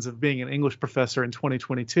conditions of being an English professor in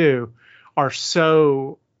 2022 are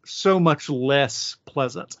so much less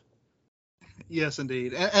pleasant. Yes,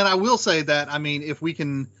 indeed. And I will say that, I mean, if we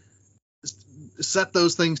can set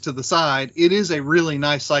those things to the side, it is a really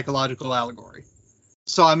nice psychological allegory.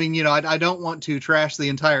 So, I mean, I don't want to trash the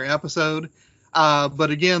entire episode. But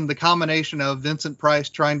again, the combination of Vincent Price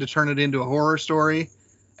trying to turn it into a horror story,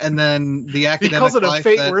 and then the academic life. He calls it a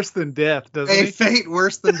fate worse than death, doesn't he? A fate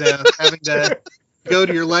worse than death, having to go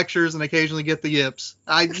to your lectures and occasionally get the yips.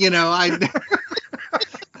 I'm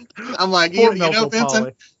like,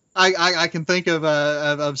 Vincent, I can think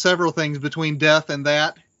of several things between death and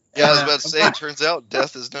that. Yeah, I was about to say, it turns out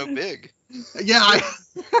death is no big. Yeah.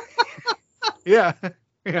 Yeah,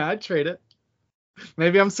 I'd trade it.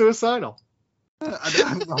 Maybe I'm suicidal.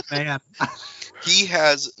 Oh, man. He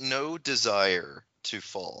has no desire to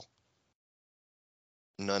fall.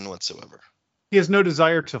 None whatsoever. He has no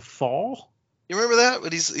desire to fall? You remember that?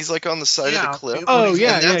 When he's like on the side of the cliff. Oh,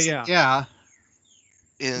 yeah, And that's- Yeah.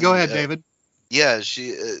 in, Go ahead, David. Yeah,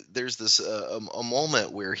 there's this a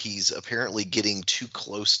moment where he's apparently getting too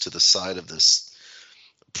close to the side of this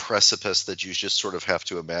precipice that you just sort of have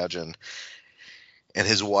to imagine. And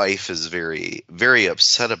his wife is very, very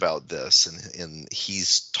upset about this, and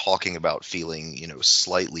he's talking about feeling,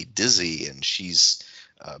 slightly dizzy, and she's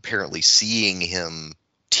apparently seeing him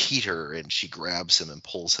teeter, and she grabs him and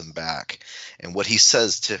pulls him back. And what he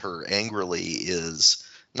says to her angrily is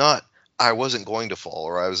not, "I wasn't going to fall,"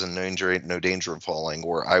 or "I was in no danger of falling,"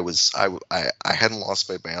 or I hadn't lost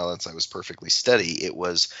my balance, I was perfectly steady. It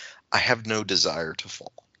was, "I have no desire to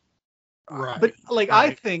fall." Right. But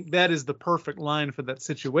I think that is the perfect line for that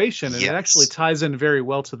situation, and Yes. it actually ties in very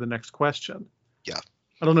well to the next question. Yeah.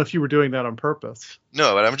 I don't know if you were doing that on purpose.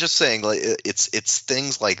 No, but I'm just saying, like, it's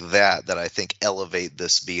things like that I think elevate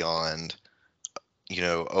this beyond,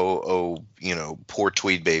 poor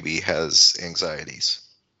Tweed baby has anxieties.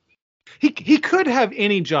 He could have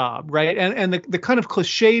any job, right? And the kind of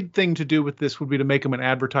cliched thing to do with this would be to make him an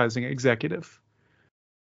advertising executive.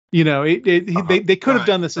 They could have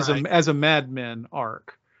done this as a Mad Men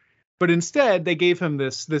arc, but instead they gave him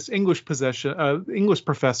this English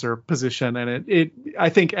professor position, and it I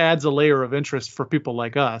think adds a layer of interest for people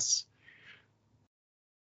like us.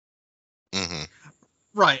 Mm-hmm.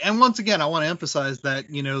 Right. And once again, I want to emphasize that,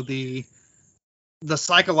 the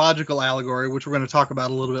psychological allegory, which we're going to talk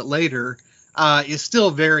about a little bit later, is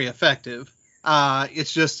still very effective.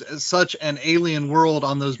 It's just such an alien world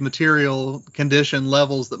on those material condition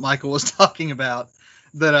levels that Michael was talking about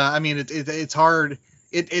that, it's hard.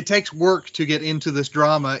 It takes work to get into this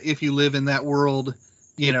drama if you live in that world,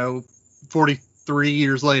 43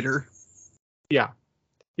 years later. Yeah.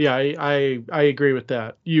 Yeah, I agree with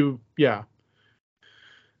that.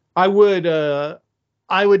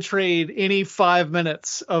 I would trade any 5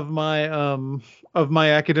 minutes of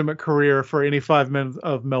my academic career for any 5 minutes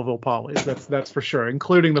of Melville Polly's. That's for sure,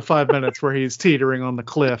 including the 5 minutes where he's teetering on the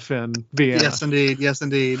cliff in Vienna. Yes, indeed.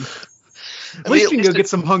 At least you can go get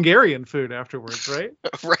some Hungarian food afterwards, right?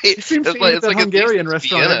 Right. He seems to eat at the Hungarian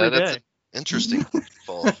restaurant every day. That's interesting.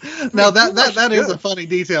 Now that is a funny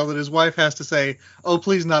detail that his wife has to say, "Oh,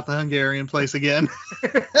 please, not the Hungarian place again."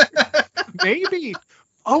 Maybe.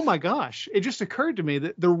 Oh my gosh! It just occurred to me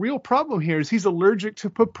that the real problem here is he's allergic to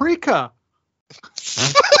paprika.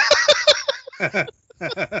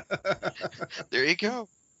 There you go.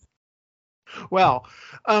 Well,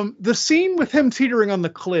 the scene with him teetering on the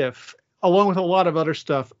cliff, along with a lot of other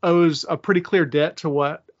stuff, owes a pretty clear debt to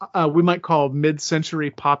what we might call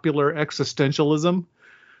mid-century popular existentialism.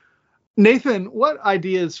 Nathan, what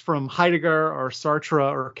ideas from Heidegger or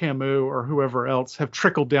Sartre or Camus or whoever else have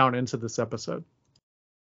trickled down into this episode?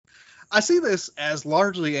 I see this as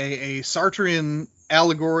largely a Sartrean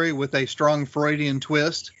allegory with a strong Freudian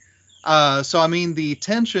twist. The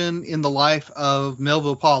tension in the life of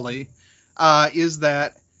Melville Polly is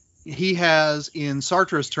that he has, in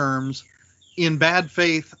Sartre's terms, in bad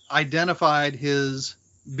faith, identified his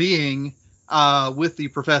being with the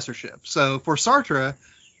professorship. So for Sartre,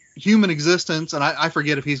 human existence, and I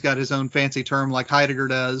forget if he's got his own fancy term like Heidegger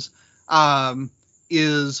does,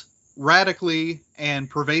 is radically and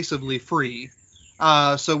pervasively free.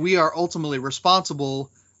 So we are ultimately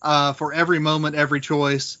responsible for every moment, every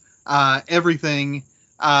choice, everything,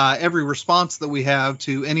 every response that we have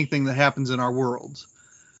to anything that happens in our worlds.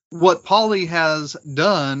 What Polly has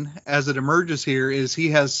done as it emerges here is he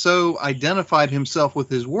has so identified himself with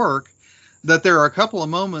his work that there are a couple of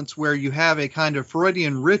moments where you have a kind of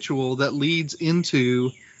Freudian ritual that leads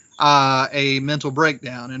into a mental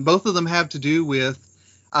breakdown. And both of them have to do with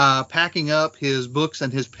packing up his books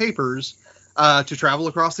and his papers to travel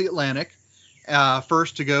across the Atlantic,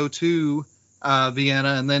 first to go to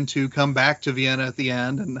Vienna and then to come back to Vienna at the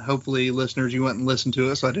end. And hopefully, listeners, you went and listened to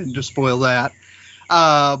it, so I didn't just spoil that.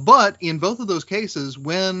 But in both of those cases,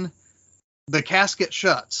 when the casket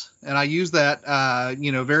shuts, and I use that,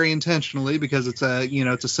 very intentionally because it's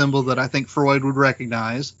a symbol that I think Freud would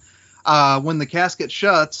recognize. When the casket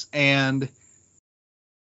shuts and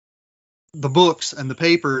the books and the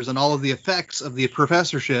papers and all of the effects of the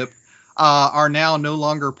professorship are now no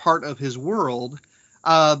longer part of his world,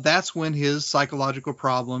 that's when his psychological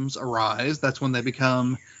problems arise. That's when they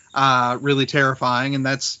become really terrifying. And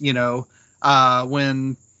that's,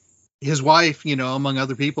 when his wife, among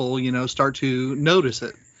other people, start to notice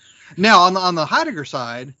it. Now, on the Heidegger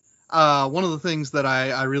side, one of the things that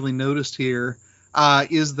I really noticed here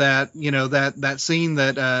is that, that scene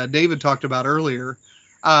that David talked about earlier,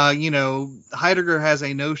 Heidegger has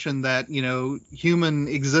a notion that, human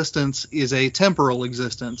existence is a temporal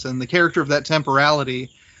existence, and the character of that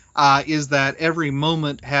temporality is that every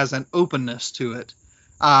moment has an openness to it.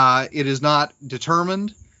 It is not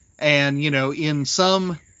determined, and, in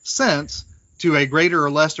some sense, to a greater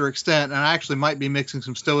or lesser extent, and I actually might be mixing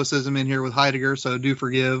some Stoicism in here with Heidegger, so do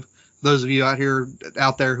forgive those of you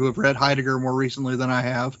out there who have read Heidegger more recently than I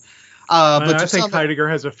have. But I think Heidegger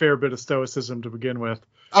has a fair bit of Stoicism to begin with.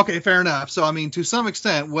 Okay, fair enough. So, to some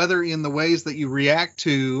extent, whether in the ways that you react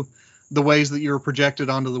to the ways that you're projected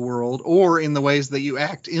onto the world, or in the ways that you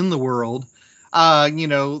act in the world,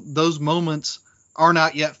 those moments are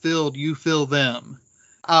not yet filled, you fill them.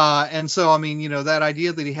 And so, that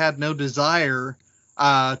idea that he had no desire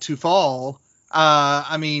to fall,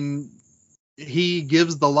 he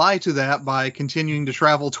gives the lie to that by continuing to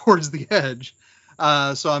travel towards the edge.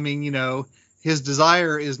 His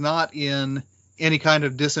desire is not in any kind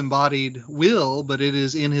of disembodied will, but it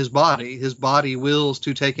is in his body. His body wills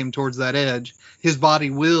to take him towards that edge. His body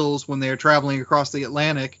wills, when they are traveling across the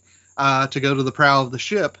Atlantic, to go to the prow of the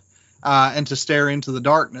ship and to stare into the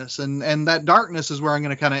darkness. And that darkness is where I'm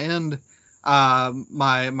going to kind of end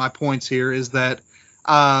my points here, is that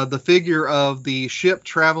the figure of the ship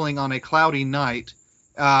traveling on a cloudy night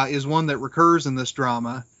is one that recurs in this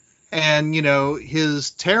drama. And,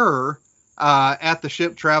 his terror at the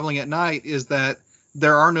ship traveling at night is that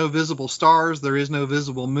there are no visible stars, there is no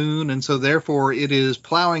visible moon, and so therefore it is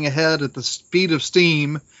plowing ahead at the speed of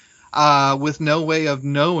steam with no way of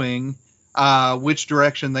knowing which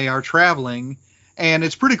direction they are traveling. And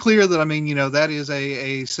it's pretty clear that, that is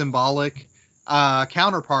a symbolic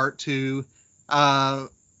counterpart to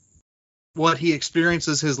what he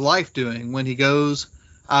experiences his life doing when he goes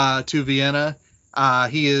to Vienna.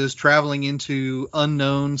 He is traveling into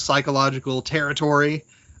unknown psychological territory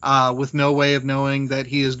with no way of knowing that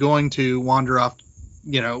he is going to wander off,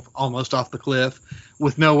 almost off the cliff,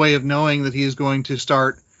 with no way of knowing that he is going to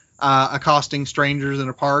start accosting strangers in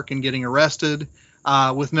a park and getting arrested,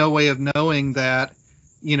 with no way of knowing that,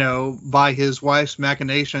 by his wife's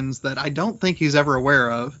machinations that I don't think he's ever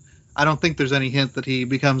aware of. I don't think there's any hint that he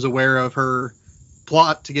becomes aware of her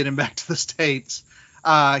plot to get him back to the States.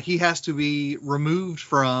 He has to be removed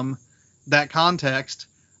from that context.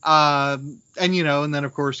 And then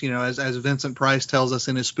of course, as Vincent Price tells us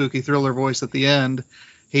in his spooky thriller voice at the end,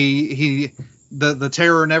 the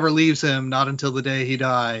terror never leaves him, not until the day he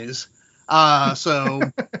dies.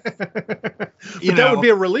 That would be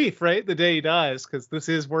a relief, right? The day he dies, because this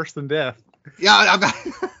is worse than death. Yeah.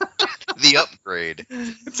 The upgrade.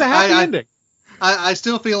 It's a happy ending. I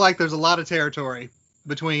still feel like there's a lot of territory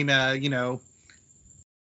between,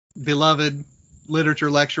 beloved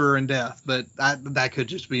literature lecturer and death, but that could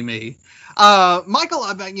just be me. Michael,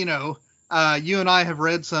 you and I have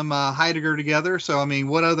read some Heidegger together, so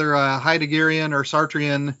what other Heideggerian or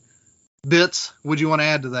Sartrean bits would you want to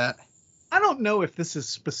add to that? I don't know if this is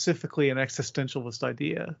specifically an existentialist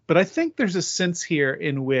idea, but I think there's a sense here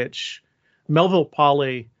in which Melville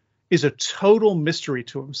Pawley is a total mystery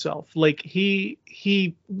to himself. Like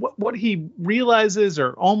what he realizes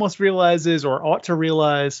or almost realizes or ought to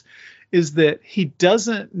realize is that he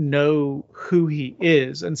doesn't know who he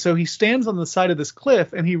is. And so he stands on the side of this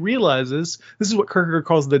cliff and he realizes, this is what Kierkegaard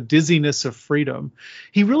calls the dizziness of freedom.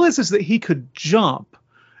 He realizes that he could jump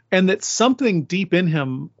and that something deep in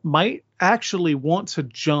him might actually want to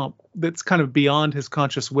jump that's kind of beyond his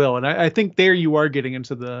conscious will. And I think there you are getting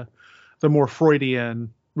into the more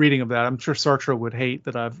Freudian reading of that. I'm sure Sartre would hate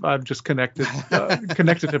that I've just connected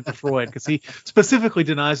him to Freud, because he specifically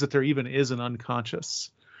denies that there even is an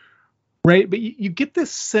unconscious, right? But you get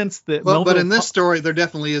this sense that but in this story there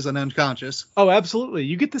definitely is an unconscious. Oh, absolutely.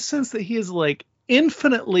 You get the sense that he is like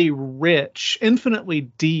infinitely rich, infinitely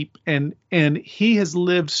deep, and he has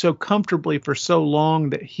lived so comfortably for so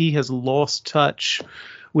long that he has lost touch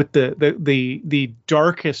with the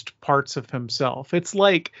darkest parts of himself. It's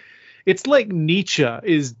like Nietzsche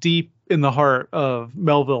is deep in the heart of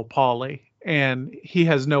Melville Pawley, and he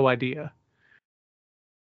has no idea.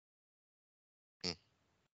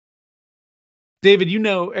 David, you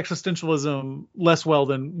know existentialism less well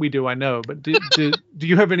than we do, I know, but do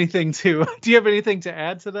you have anything to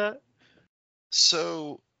add to that?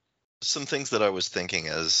 So, some things that I was thinking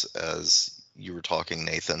as you were talking,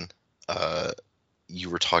 Nathan. You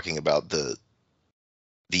were talking about the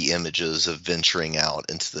images of venturing out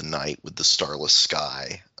into the night with the starless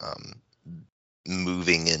sky,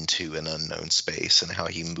 moving into an unknown space, and how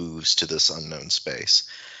he moves to this unknown space.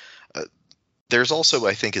 There's also,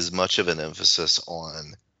 I think, as much of an emphasis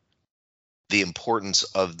on the importance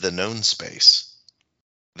of the known space,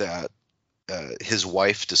 that his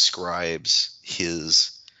wife describes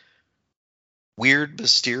his weird,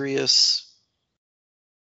 mysterious,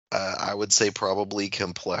 I would say probably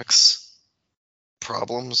complex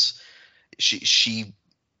problems. She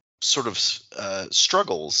sort of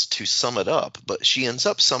struggles to sum it up, but she ends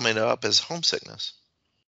up summing it up as homesickness.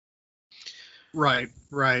 Right.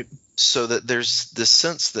 So that there's this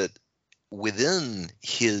sense that within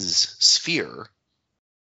his sphere,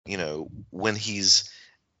 when he's,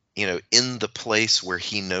 in the place where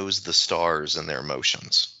he knows the stars and their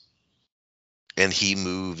motions, and he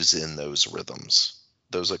moves in those rhythms,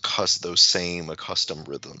 those same accustomed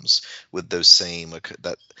rhythms, with those same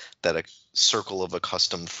that a circle of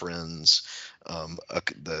accustomed friends,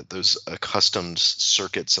 those accustomed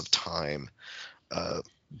circuits of time,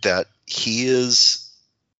 that he is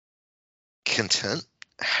content,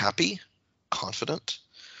 happy, confident.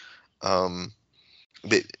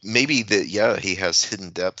 But maybe that, he has hidden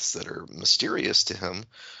depths that are mysterious to him,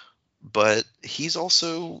 but he's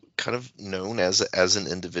also kind of known as an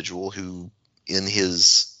individual who, in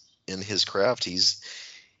his craft, he's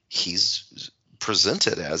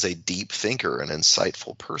presented as a deep thinker, an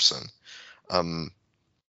insightful person. And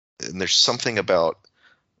there's something about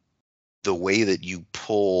the way that you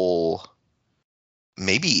pull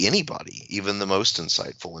maybe anybody, even the most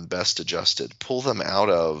insightful and best adjusted, pull them out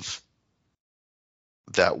of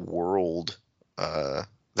that world that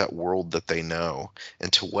they know,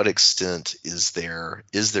 and to what extent is there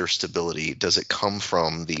stability? Does it come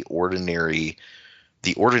from the ordinary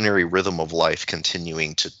rhythm of life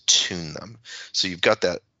continuing to tune them? So you've got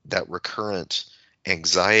that recurrent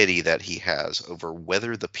anxiety that he has over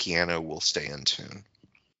whether the piano will stay in tune,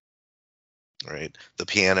 right? The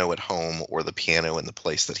piano at home or the piano in the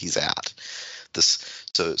place that he's at.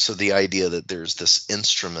 So the idea that there's this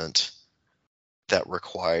instrument that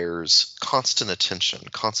requires constant attention,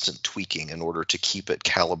 constant tweaking in order to keep it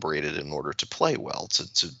calibrated, in order to play well,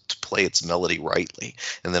 to play its melody rightly.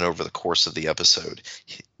 And then over the course of the episode,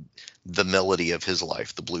 the melody of his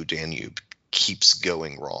life, the Blue Danube, keeps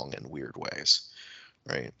going wrong in weird ways,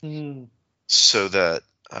 right? So that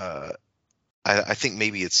I think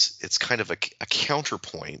maybe it's kind of a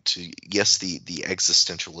counterpoint to, yes, the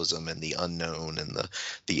existentialism and the unknown and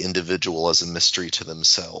the individual as a mystery to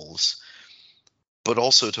themselves, but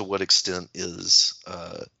also to what extent is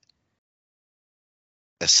a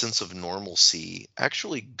sense of normalcy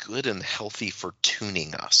actually good and healthy for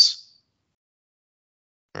tuning us,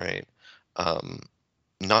 right?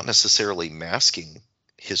 Not necessarily masking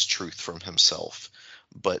his truth from himself,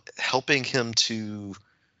 but helping him to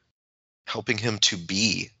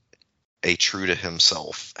be a true to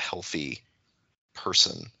himself, healthy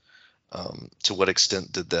person. To what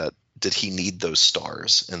extent did he need those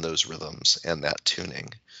stars and those rhythms and that tuning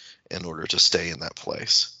in order to stay in that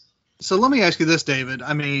place? So let me ask you this, David.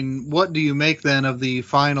 I mean, what do you make then of the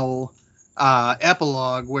final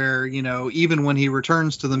epilogue where, even when he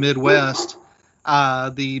returns to the Midwest,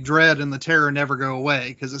 the dread and the terror never go away?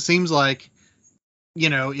 Because it seems like,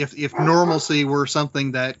 if normalcy were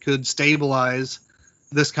something that could stabilize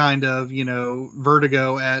this kind of,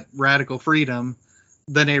 vertigo at radical freedom,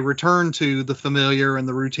 then a return to the familiar and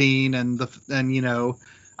the routine and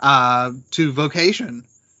to vocation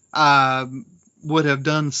would have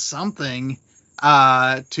done something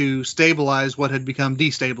to stabilize what had become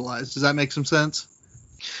destabilized. Does that make some sense?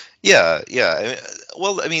 Yeah.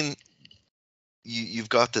 Well, I mean, you've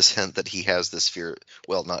got this hint that he has this fear.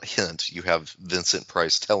 Well, not hint. You have Vincent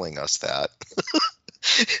Price telling us that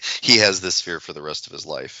he has this fear for the rest of his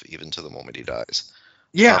life, even to the moment he dies.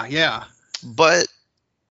 Yeah. But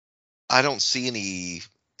I don't see any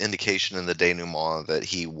indication in the denouement that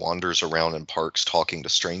he wanders around in parks talking to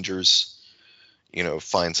strangers,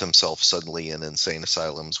 finds himself suddenly in insane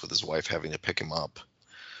asylums with his wife having to pick him up.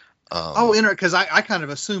 Because I kind of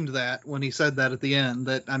assumed that when he said that at the end,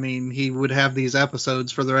 that, I mean, he would have these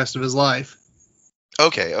episodes for the rest of his life.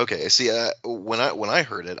 Okay. See, when I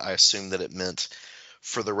heard it, I assumed that it meant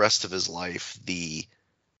for the rest of his life, the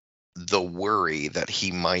worry that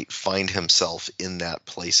he might find himself in that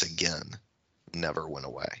place again never went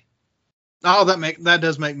away. Oh, that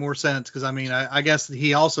does make more sense, because I mean, I guess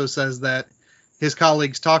he also says that his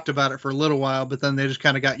colleagues talked about it for a little while, but then they just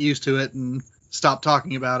kind of got used to it and stopped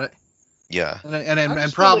talking about it. Yeah,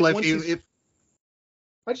 and probably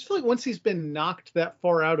I just feel like once he's been knocked that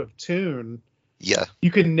far out of tune, yeah, you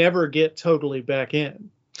can never get totally back in.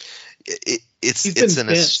 It's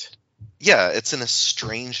an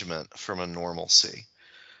estrangement from a normalcy.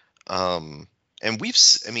 And you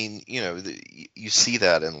see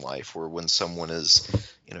that in life, where when someone is,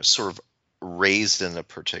 sort of raised in a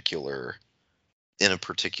particular in a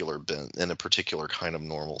particular kind of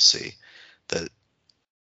normalcy, that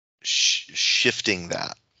shifting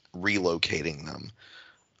that, relocating them,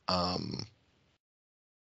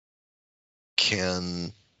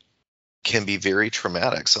 can be very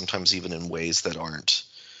traumatic, sometimes even in ways that aren't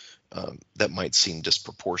that might seem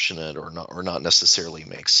disproportionate or not necessarily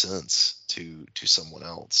make sense to someone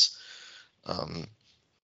else.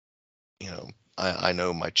 I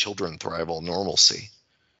know my children thrive on normalcy.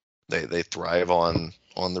 They thrive on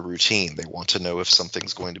the routine. They want to know if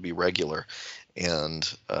something's going to be regular, and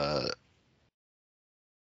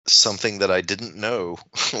something that I didn't know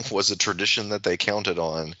was a tradition that they counted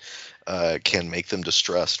on can make them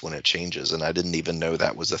distressed when it changes, and I didn't even know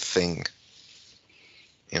that was a thing.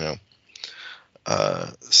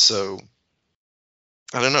 So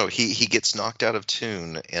I don't know. He gets knocked out of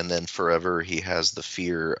tune, and then forever he has the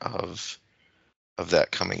fear of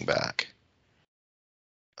that coming back.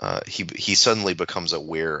 He suddenly becomes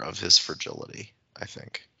aware of his fragility, I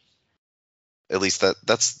think. At least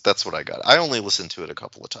that's what I got. I only listened to it a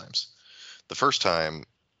couple of times. The first time,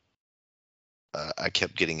 I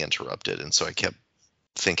kept getting interrupted, and so I kept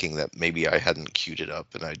thinking that maybe I hadn't queued it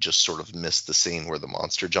up, and I just sort of missed the scene where the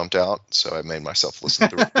monster jumped out. So I made myself listen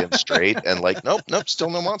through it again straight, and nope, still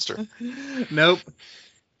no monster. Nope.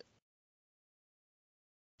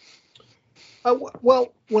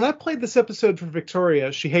 Well, when I played this episode for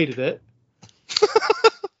Victoria, she hated it.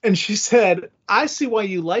 And she said, I see why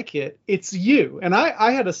you like it. It's you. And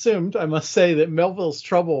I had assumed, I must say, that Melville's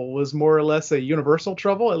trouble was more or less a universal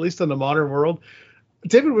trouble, at least in the modern world.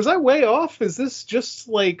 David, was I way off? Is this just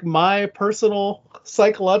like my personal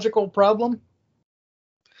psychological problem?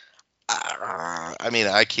 I mean,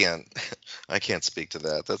 I can't speak to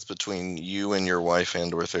that. That's between you and your wife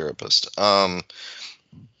and or therapist.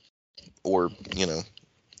 Or,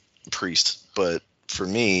 priest. But for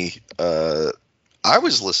me, I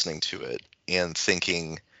was listening to it and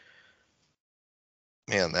thinking,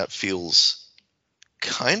 man, that feels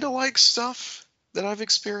kind of like stuff that I've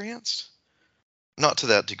experienced. Not to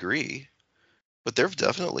that degree, but there have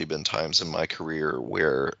definitely been times in my career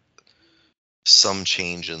where some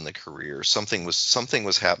change in the career, something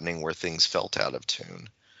was happening where things felt out of tune.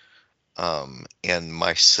 And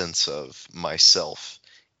my sense of myself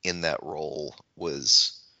in that role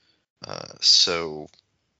was so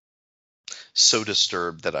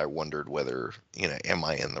disturbed that I wondered whether, am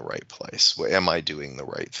I in the right place? Am I doing the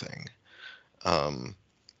right thing?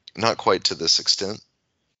 Not quite to this extent.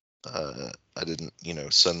 I didn't,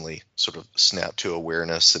 suddenly sort of snap to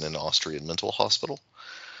awareness in an Austrian mental hospital.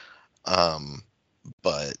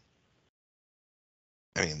 But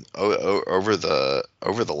I mean, over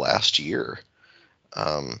the last year,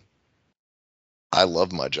 I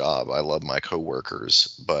love my job. I love my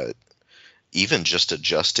coworkers, but even just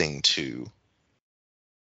adjusting to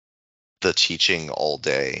the teaching all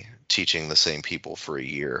day, teaching the same people for a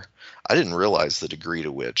year, I didn't realize the degree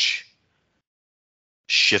to which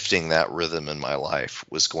shifting that rhythm in my life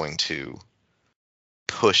was going to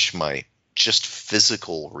push my just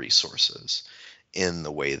physical resources in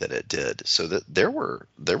the way that it did. So that there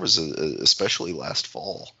was especially last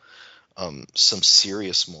fall, some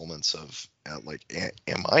serious moments of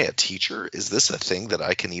am I a teacher? Is this a thing that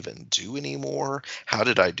I can even do anymore? How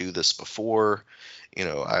did I do this before?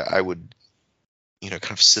 I would,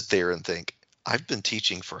 kind of sit there and think, I've been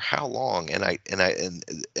teaching for how long? And I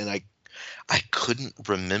couldn't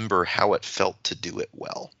remember how it felt to do it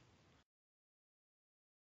well.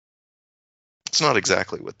 It's not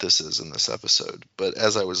exactly what this is in this episode, but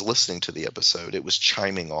as I was listening to the episode, it was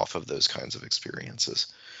chiming off of those kinds of experiences.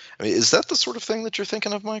 I mean, is that the sort of thing that you're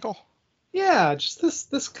thinking of, Michael? Yeah, just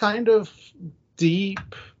this kind of deep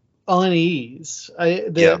unease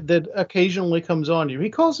that occasionally comes on you. He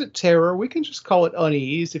calls it terror. We can just call it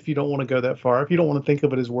unease if you don't want to go that far, if you don't want to think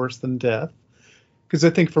of it as worse than death. Because I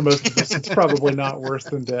think for most of us, it's probably not worse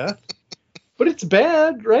than death. But it's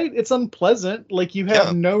bad, right? It's unpleasant. Like, you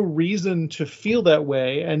have no reason to feel that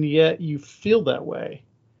way, and yet you feel that way.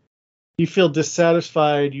 You feel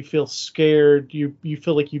dissatisfied. You feel scared. You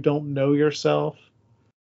feel like you don't know yourself.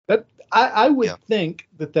 That I would think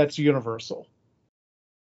that that's universal.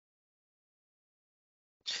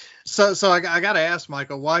 So I got to ask,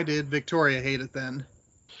 Michael, why did Victoria hate it then?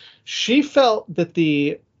 She felt that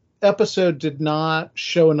the episode did not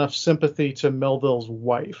show enough sympathy to Melville's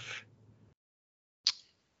wife.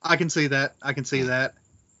 I can see that.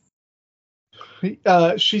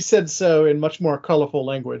 She said so in much more colorful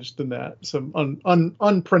language than that. Some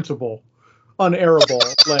unprintable,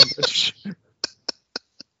 unairable language.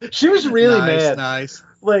 She was really mad. Nice.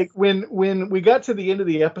 like when we got to the end of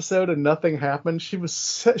the episode and nothing happened, she was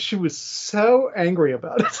so angry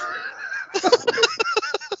about it.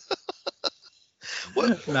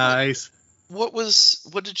 What Nice.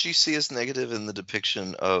 what did you see as negative in the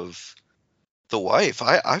depiction of the wife?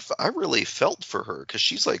 I really felt for her because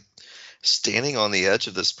she's like standing on the edge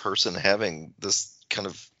of this person having this kind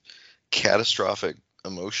of catastrophic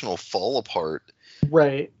emotional fall apart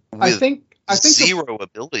Right. with I think zero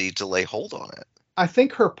ability to lay hold on it. I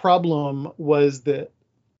think her problem was that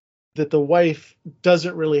the wife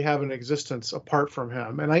doesn't really have an existence apart from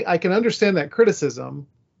him. And I can understand that criticism,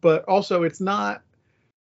 but also it's not,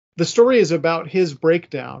 the story is about his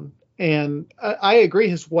breakdown. And I agree,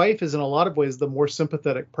 his wife is in a lot of ways the more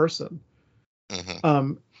sympathetic person.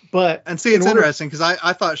 Hmm. But And see, it's interesting because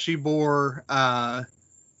I thought she bore a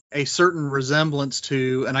certain resemblance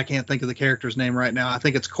to, and I can't think of the character's name right now. I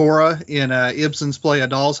think it's Cora in Ibsen's play A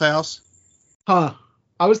Doll's House. Huh.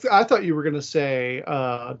 I thought you were going to say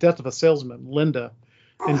Death of a Salesman, Linda.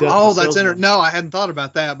 In Death of Oh, a that's Salesman. no, I hadn't thought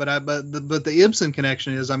about that, but the Ibsen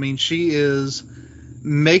connection is, I mean, she is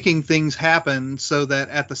making things happen so that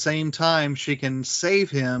at the same time she can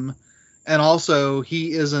save him, and also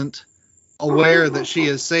he isn't aware that she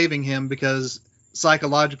is saving him because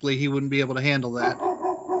psychologically he wouldn't be able to handle that.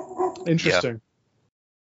 Interesting.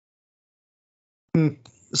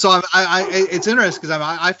 So it's interesting because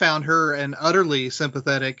I found her an utterly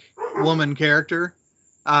sympathetic woman character.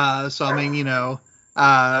 So I mean,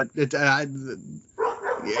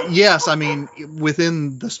 yes, I mean,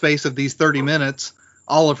 within the space of these 30 minutes,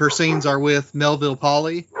 all of her scenes are with Melville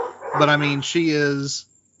Polly, but I mean, she is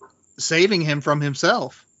saving him from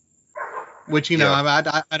himself. Which,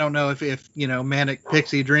 I don't know if Manic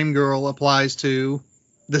Pixie Dream Girl applies to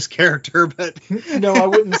this character, but No, I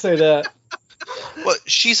wouldn't say that. Well,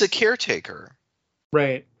 she's a caretaker,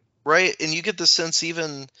 Right. right? And you get the sense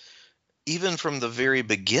even from the very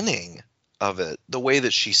beginning of it, the way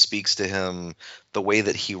that she speaks to him, the way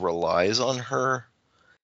that he relies on her,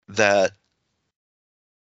 that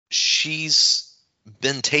she's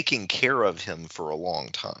been taking care of him for a long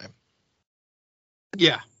time.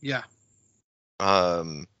 yeah.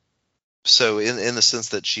 So in the sense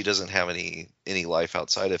that she doesn't have any life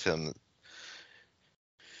outside of him,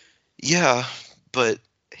 yeah, but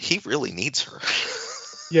he really needs her.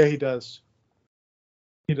 Yeah, he does.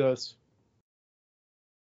 He does.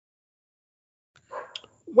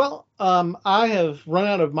 Well, I have run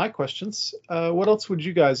out of my questions. What else would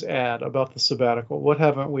you guys add about the sabbatical? What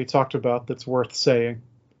haven't we talked about that's worth saying?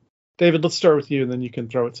 David, let's start with you, and then you can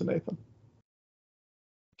throw it to Nathan.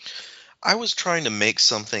 I was trying to make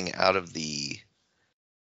something out of the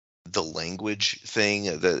language thing,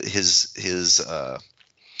 that his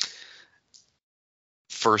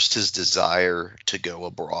first, his desire to go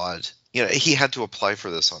abroad. He had to apply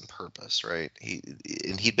for this on purpose, right?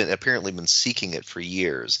 He'd apparently been seeking it for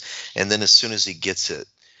years, and then as soon as he gets it,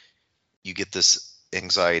 you get this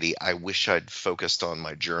anxiety. I wish I'd focused on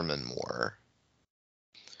my German more.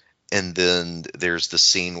 And then there's the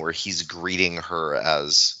scene where he's greeting her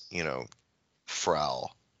as, Frau,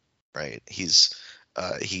 right? He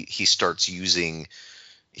starts using,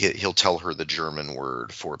 he'll tell her the German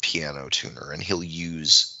word for piano tuner, and he'll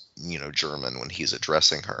use, German when he's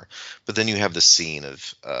addressing her. But then you have the scene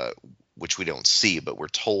of, which we don't see, but we're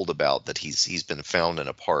told about, that he's been found in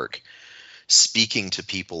a park speaking to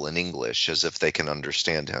people in English as if they can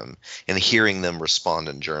understand him, and hearing them respond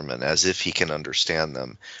in German as if he can understand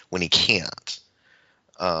them when he can't.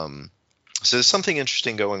 So there's something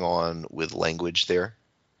interesting going on with language there,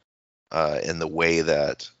 and the way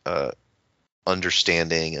that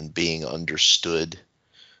understanding and being understood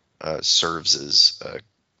serves as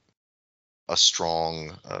a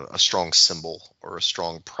strong symbol or a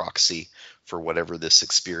strong proxy for whatever this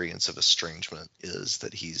experience of estrangement is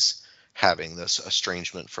that he's having, this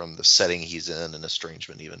estrangement from the setting he's in, and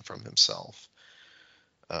estrangement even from himself.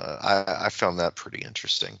 I found that pretty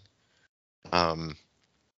interesting.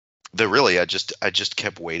 Really, I just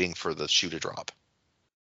kept waiting for the shoe to drop,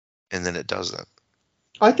 and then it doesn't.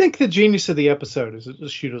 I think the genius of the episode is that the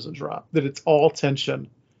shoe doesn't drop, that it's all tension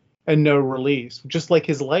and no release, just like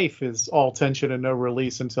his life is all tension and no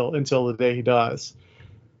release until the day he dies.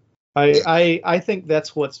 I think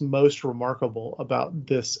that's what's most remarkable about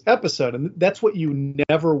this episode, and that's what you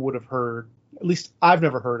never would have heard. At least I've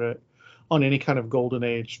never heard it on any kind of golden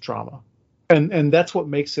age drama, and that's what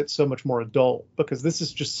makes it so much more adult, because this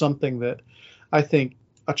is just something that I think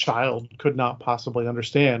a child could not possibly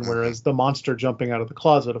understand. Whereas the monster jumping out of the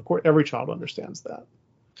closet, of course, every child understands that.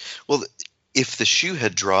 Well, if the shoe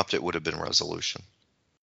had dropped, it would have been resolution.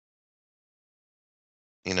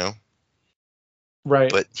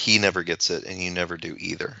 Right. but he never gets it, and you never do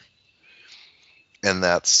either. And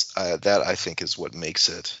that's that I think is what makes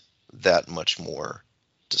it that much more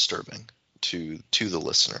disturbing to the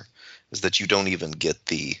listener, is that you don't even get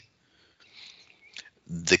the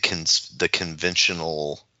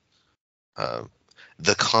conventional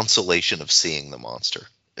the consolation of seeing the monster,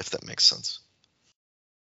 if that makes sense.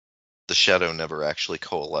 The shadow never actually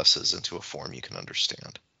coalesces into a form you can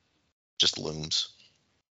understand. Just looms.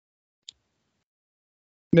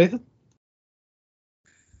 Nathan?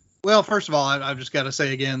 Well, first of all, I've just got to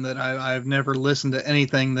say again that I've never listened to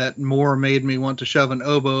anything that more made me want to shove an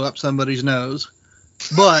oboe up somebody's nose.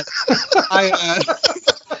 But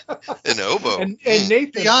An oboe. And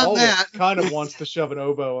Nathan Beyond always that- kind of wants to shove an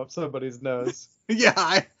oboe up somebody's nose.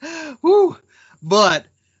 yeah, But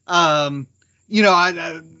you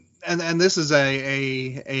know, and this is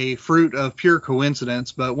a fruit of pure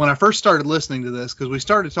coincidence. But when I first started listening to this, because we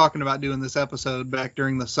started talking about doing this episode back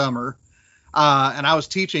during the summer, and I was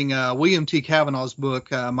teaching William T. Cavanaugh's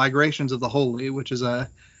book, Migrations of the Holy, which is a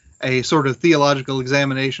sort of theological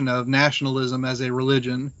examination of nationalism as a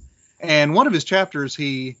religion. And one of his chapters,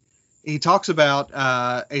 he talks about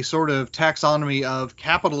a sort of taxonomy of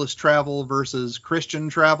capitalist travel versus Christian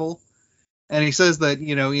travel. And he says that,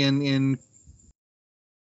 you know, in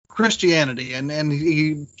Christianity, and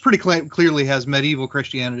he pretty clearly has medieval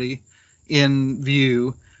Christianity in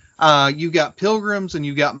view, you got pilgrims and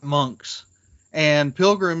you got monks. And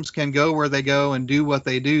pilgrims can go where they go and do what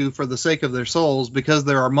they do for the sake of their souls, because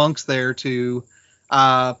there are monks there to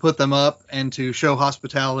put them up and to show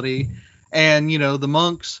hospitality. And, you know, the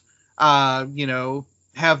monks, you know,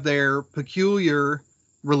 have their peculiar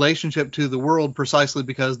relationship to the world precisely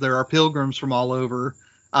because there are pilgrims from all over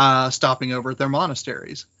stopping over at their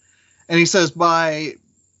monasteries. And he says by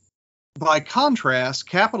contrast,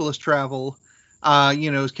 capitalist travel,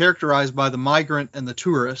 you know, is characterized by the migrant and the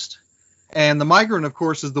tourist. And the migrant, of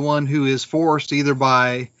course, is the one who is forced either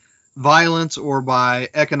by violence or by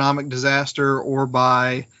economic disaster or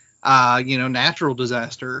by, you know, natural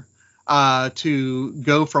disaster to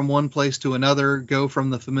go from one place to another, go from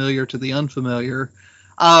the familiar to the unfamiliar.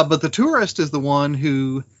 But the tourist is the one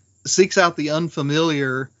who seeks out the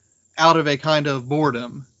unfamiliar out of a kind of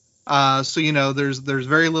boredom. So, you know, there's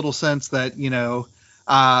very little sense that, you know,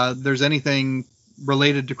 there's anything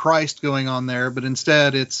related to Christ going on there, but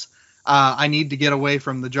instead it's, I need to get away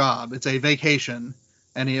from the job. It's a vacation.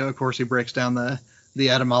 And he, of course, he breaks down the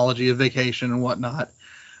etymology of vacation and whatnot.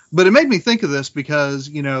 But it made me think of this because,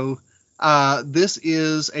 you know, this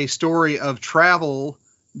is a story of travel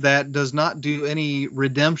that does not do any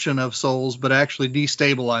redemption of souls, but actually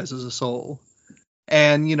destabilizes a soul.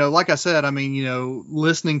 And, you know, like I said, I mean, you know,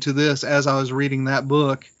 listening to this as I was reading that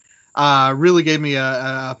book really gave me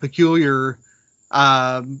a peculiar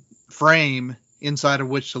frame inside of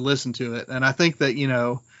which to listen to it. And I think that, you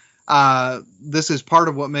know, this is part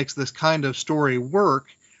of what makes this kind of story work,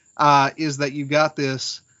 is that you've got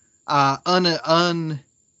this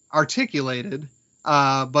unarticulated,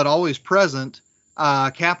 but always present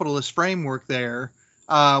capitalist framework there,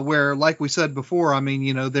 where, like we said before, I mean,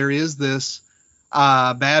 you know, there is this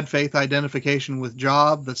bad faith identification with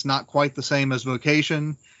job that's not quite the same as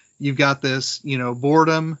vocation. You've got this, you know,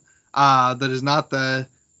 boredom that is not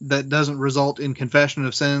that doesn't result in confession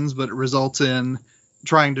of sins, but it results in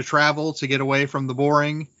trying to travel to get away from the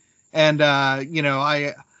boring. And, you know,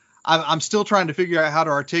 I'm still trying to figure out how to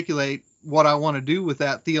articulate what I want to do with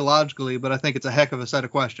that theologically, but I think it's a heck of a set of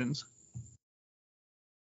questions.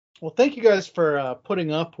 Well, thank you guys for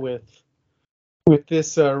putting up with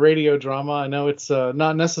this radio drama. I know it's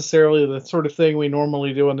not necessarily the sort of thing we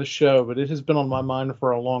normally do on the show, but it has been on my mind for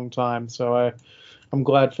a long time. So I'm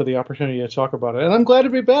glad for the opportunity to talk about it, and I'm glad to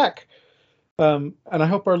be back. And I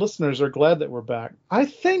hope our listeners are glad that we're back. I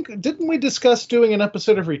think, didn't we discuss doing an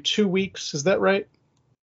episode every 2 weeks? Is that right?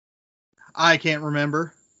 I can't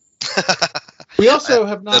remember. We also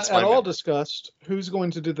have not That's at my all memory. discussed who's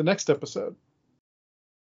going to do the next episode.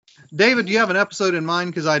 David, do you have an episode in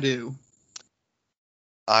mind? Because I do.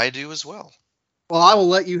 I do as well. Well, I will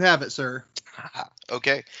let you have it, sir.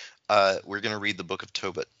 Okay. We're going to read the Book of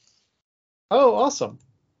Tobit. Oh, awesome.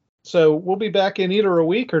 So we'll be back in either a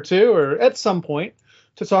week or two or at some point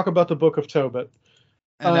to talk about the Book of Tobit.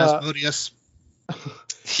 And Asmodeus,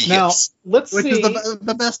 Now, Yes. let's which see. is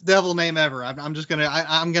the best devil name ever. I'm just gonna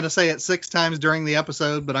I'm gonna say it 6 times during the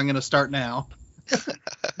episode, but I'm gonna start now.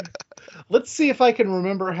 Let's see if I can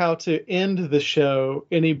remember how to end the show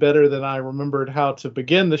any better than I remembered how to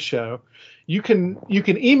begin the show. You can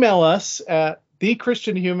email us at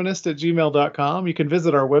thechristianhumanist@gmail.com. You can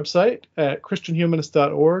visit our website at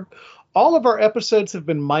christianhumanist.org. all of our episodes have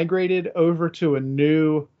been migrated over to a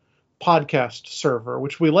new podcast server,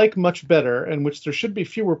 which we like much better and which there should be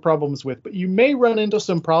fewer problems with, but you may run into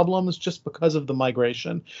some problems just because of the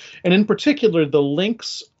migration. And in particular, the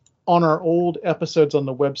links on our old episodes on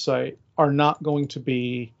the website are not going to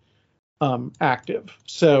be active.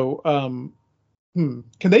 So can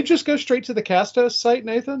they just go straight to the Cast-Host site,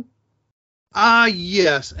 Nathan?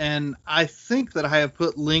 Yes, and I think that I have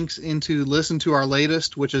put links into listen to our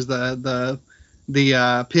latest, which is the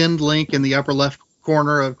pinned link in the upper left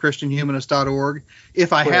corner of christianhumanist.org.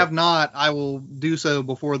 If I have not, I will do so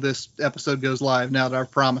before this episode goes live, now that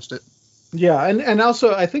I've promised it. Yeah, and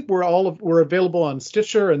also I think we're available on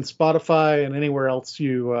Stitcher and Spotify and anywhere else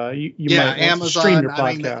you might want Amazon, to stream your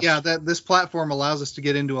podcast. This platform allows us to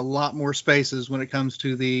get into a lot more spaces when it comes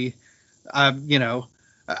to the,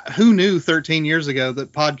 who knew 13 years ago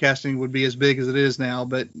that podcasting would be as big as it is now?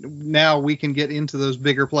 But now we can get into those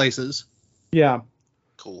bigger places. Yeah.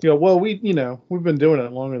 Cool. Yeah. Well, we've been doing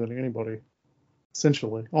it longer than anybody,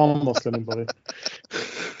 essentially, almost anybody.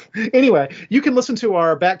 Anyway, you can listen to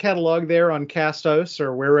our back catalog there on Cast-Host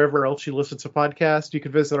or wherever else you listen to podcasts. You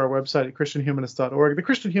can visit our website at christianhumanist.org. The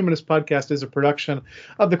Christian Humanist Podcast is a production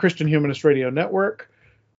of the Christian Humanist Radio Network.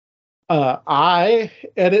 I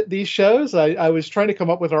edit these shows. I was trying to come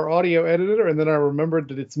up with our audio editor, and then I remembered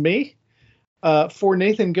that it's me. For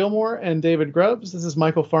Nathan Gilmore and David Grubbs, this is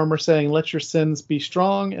Michael Farmer saying, let your sins be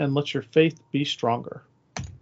strong and let your faith be stronger.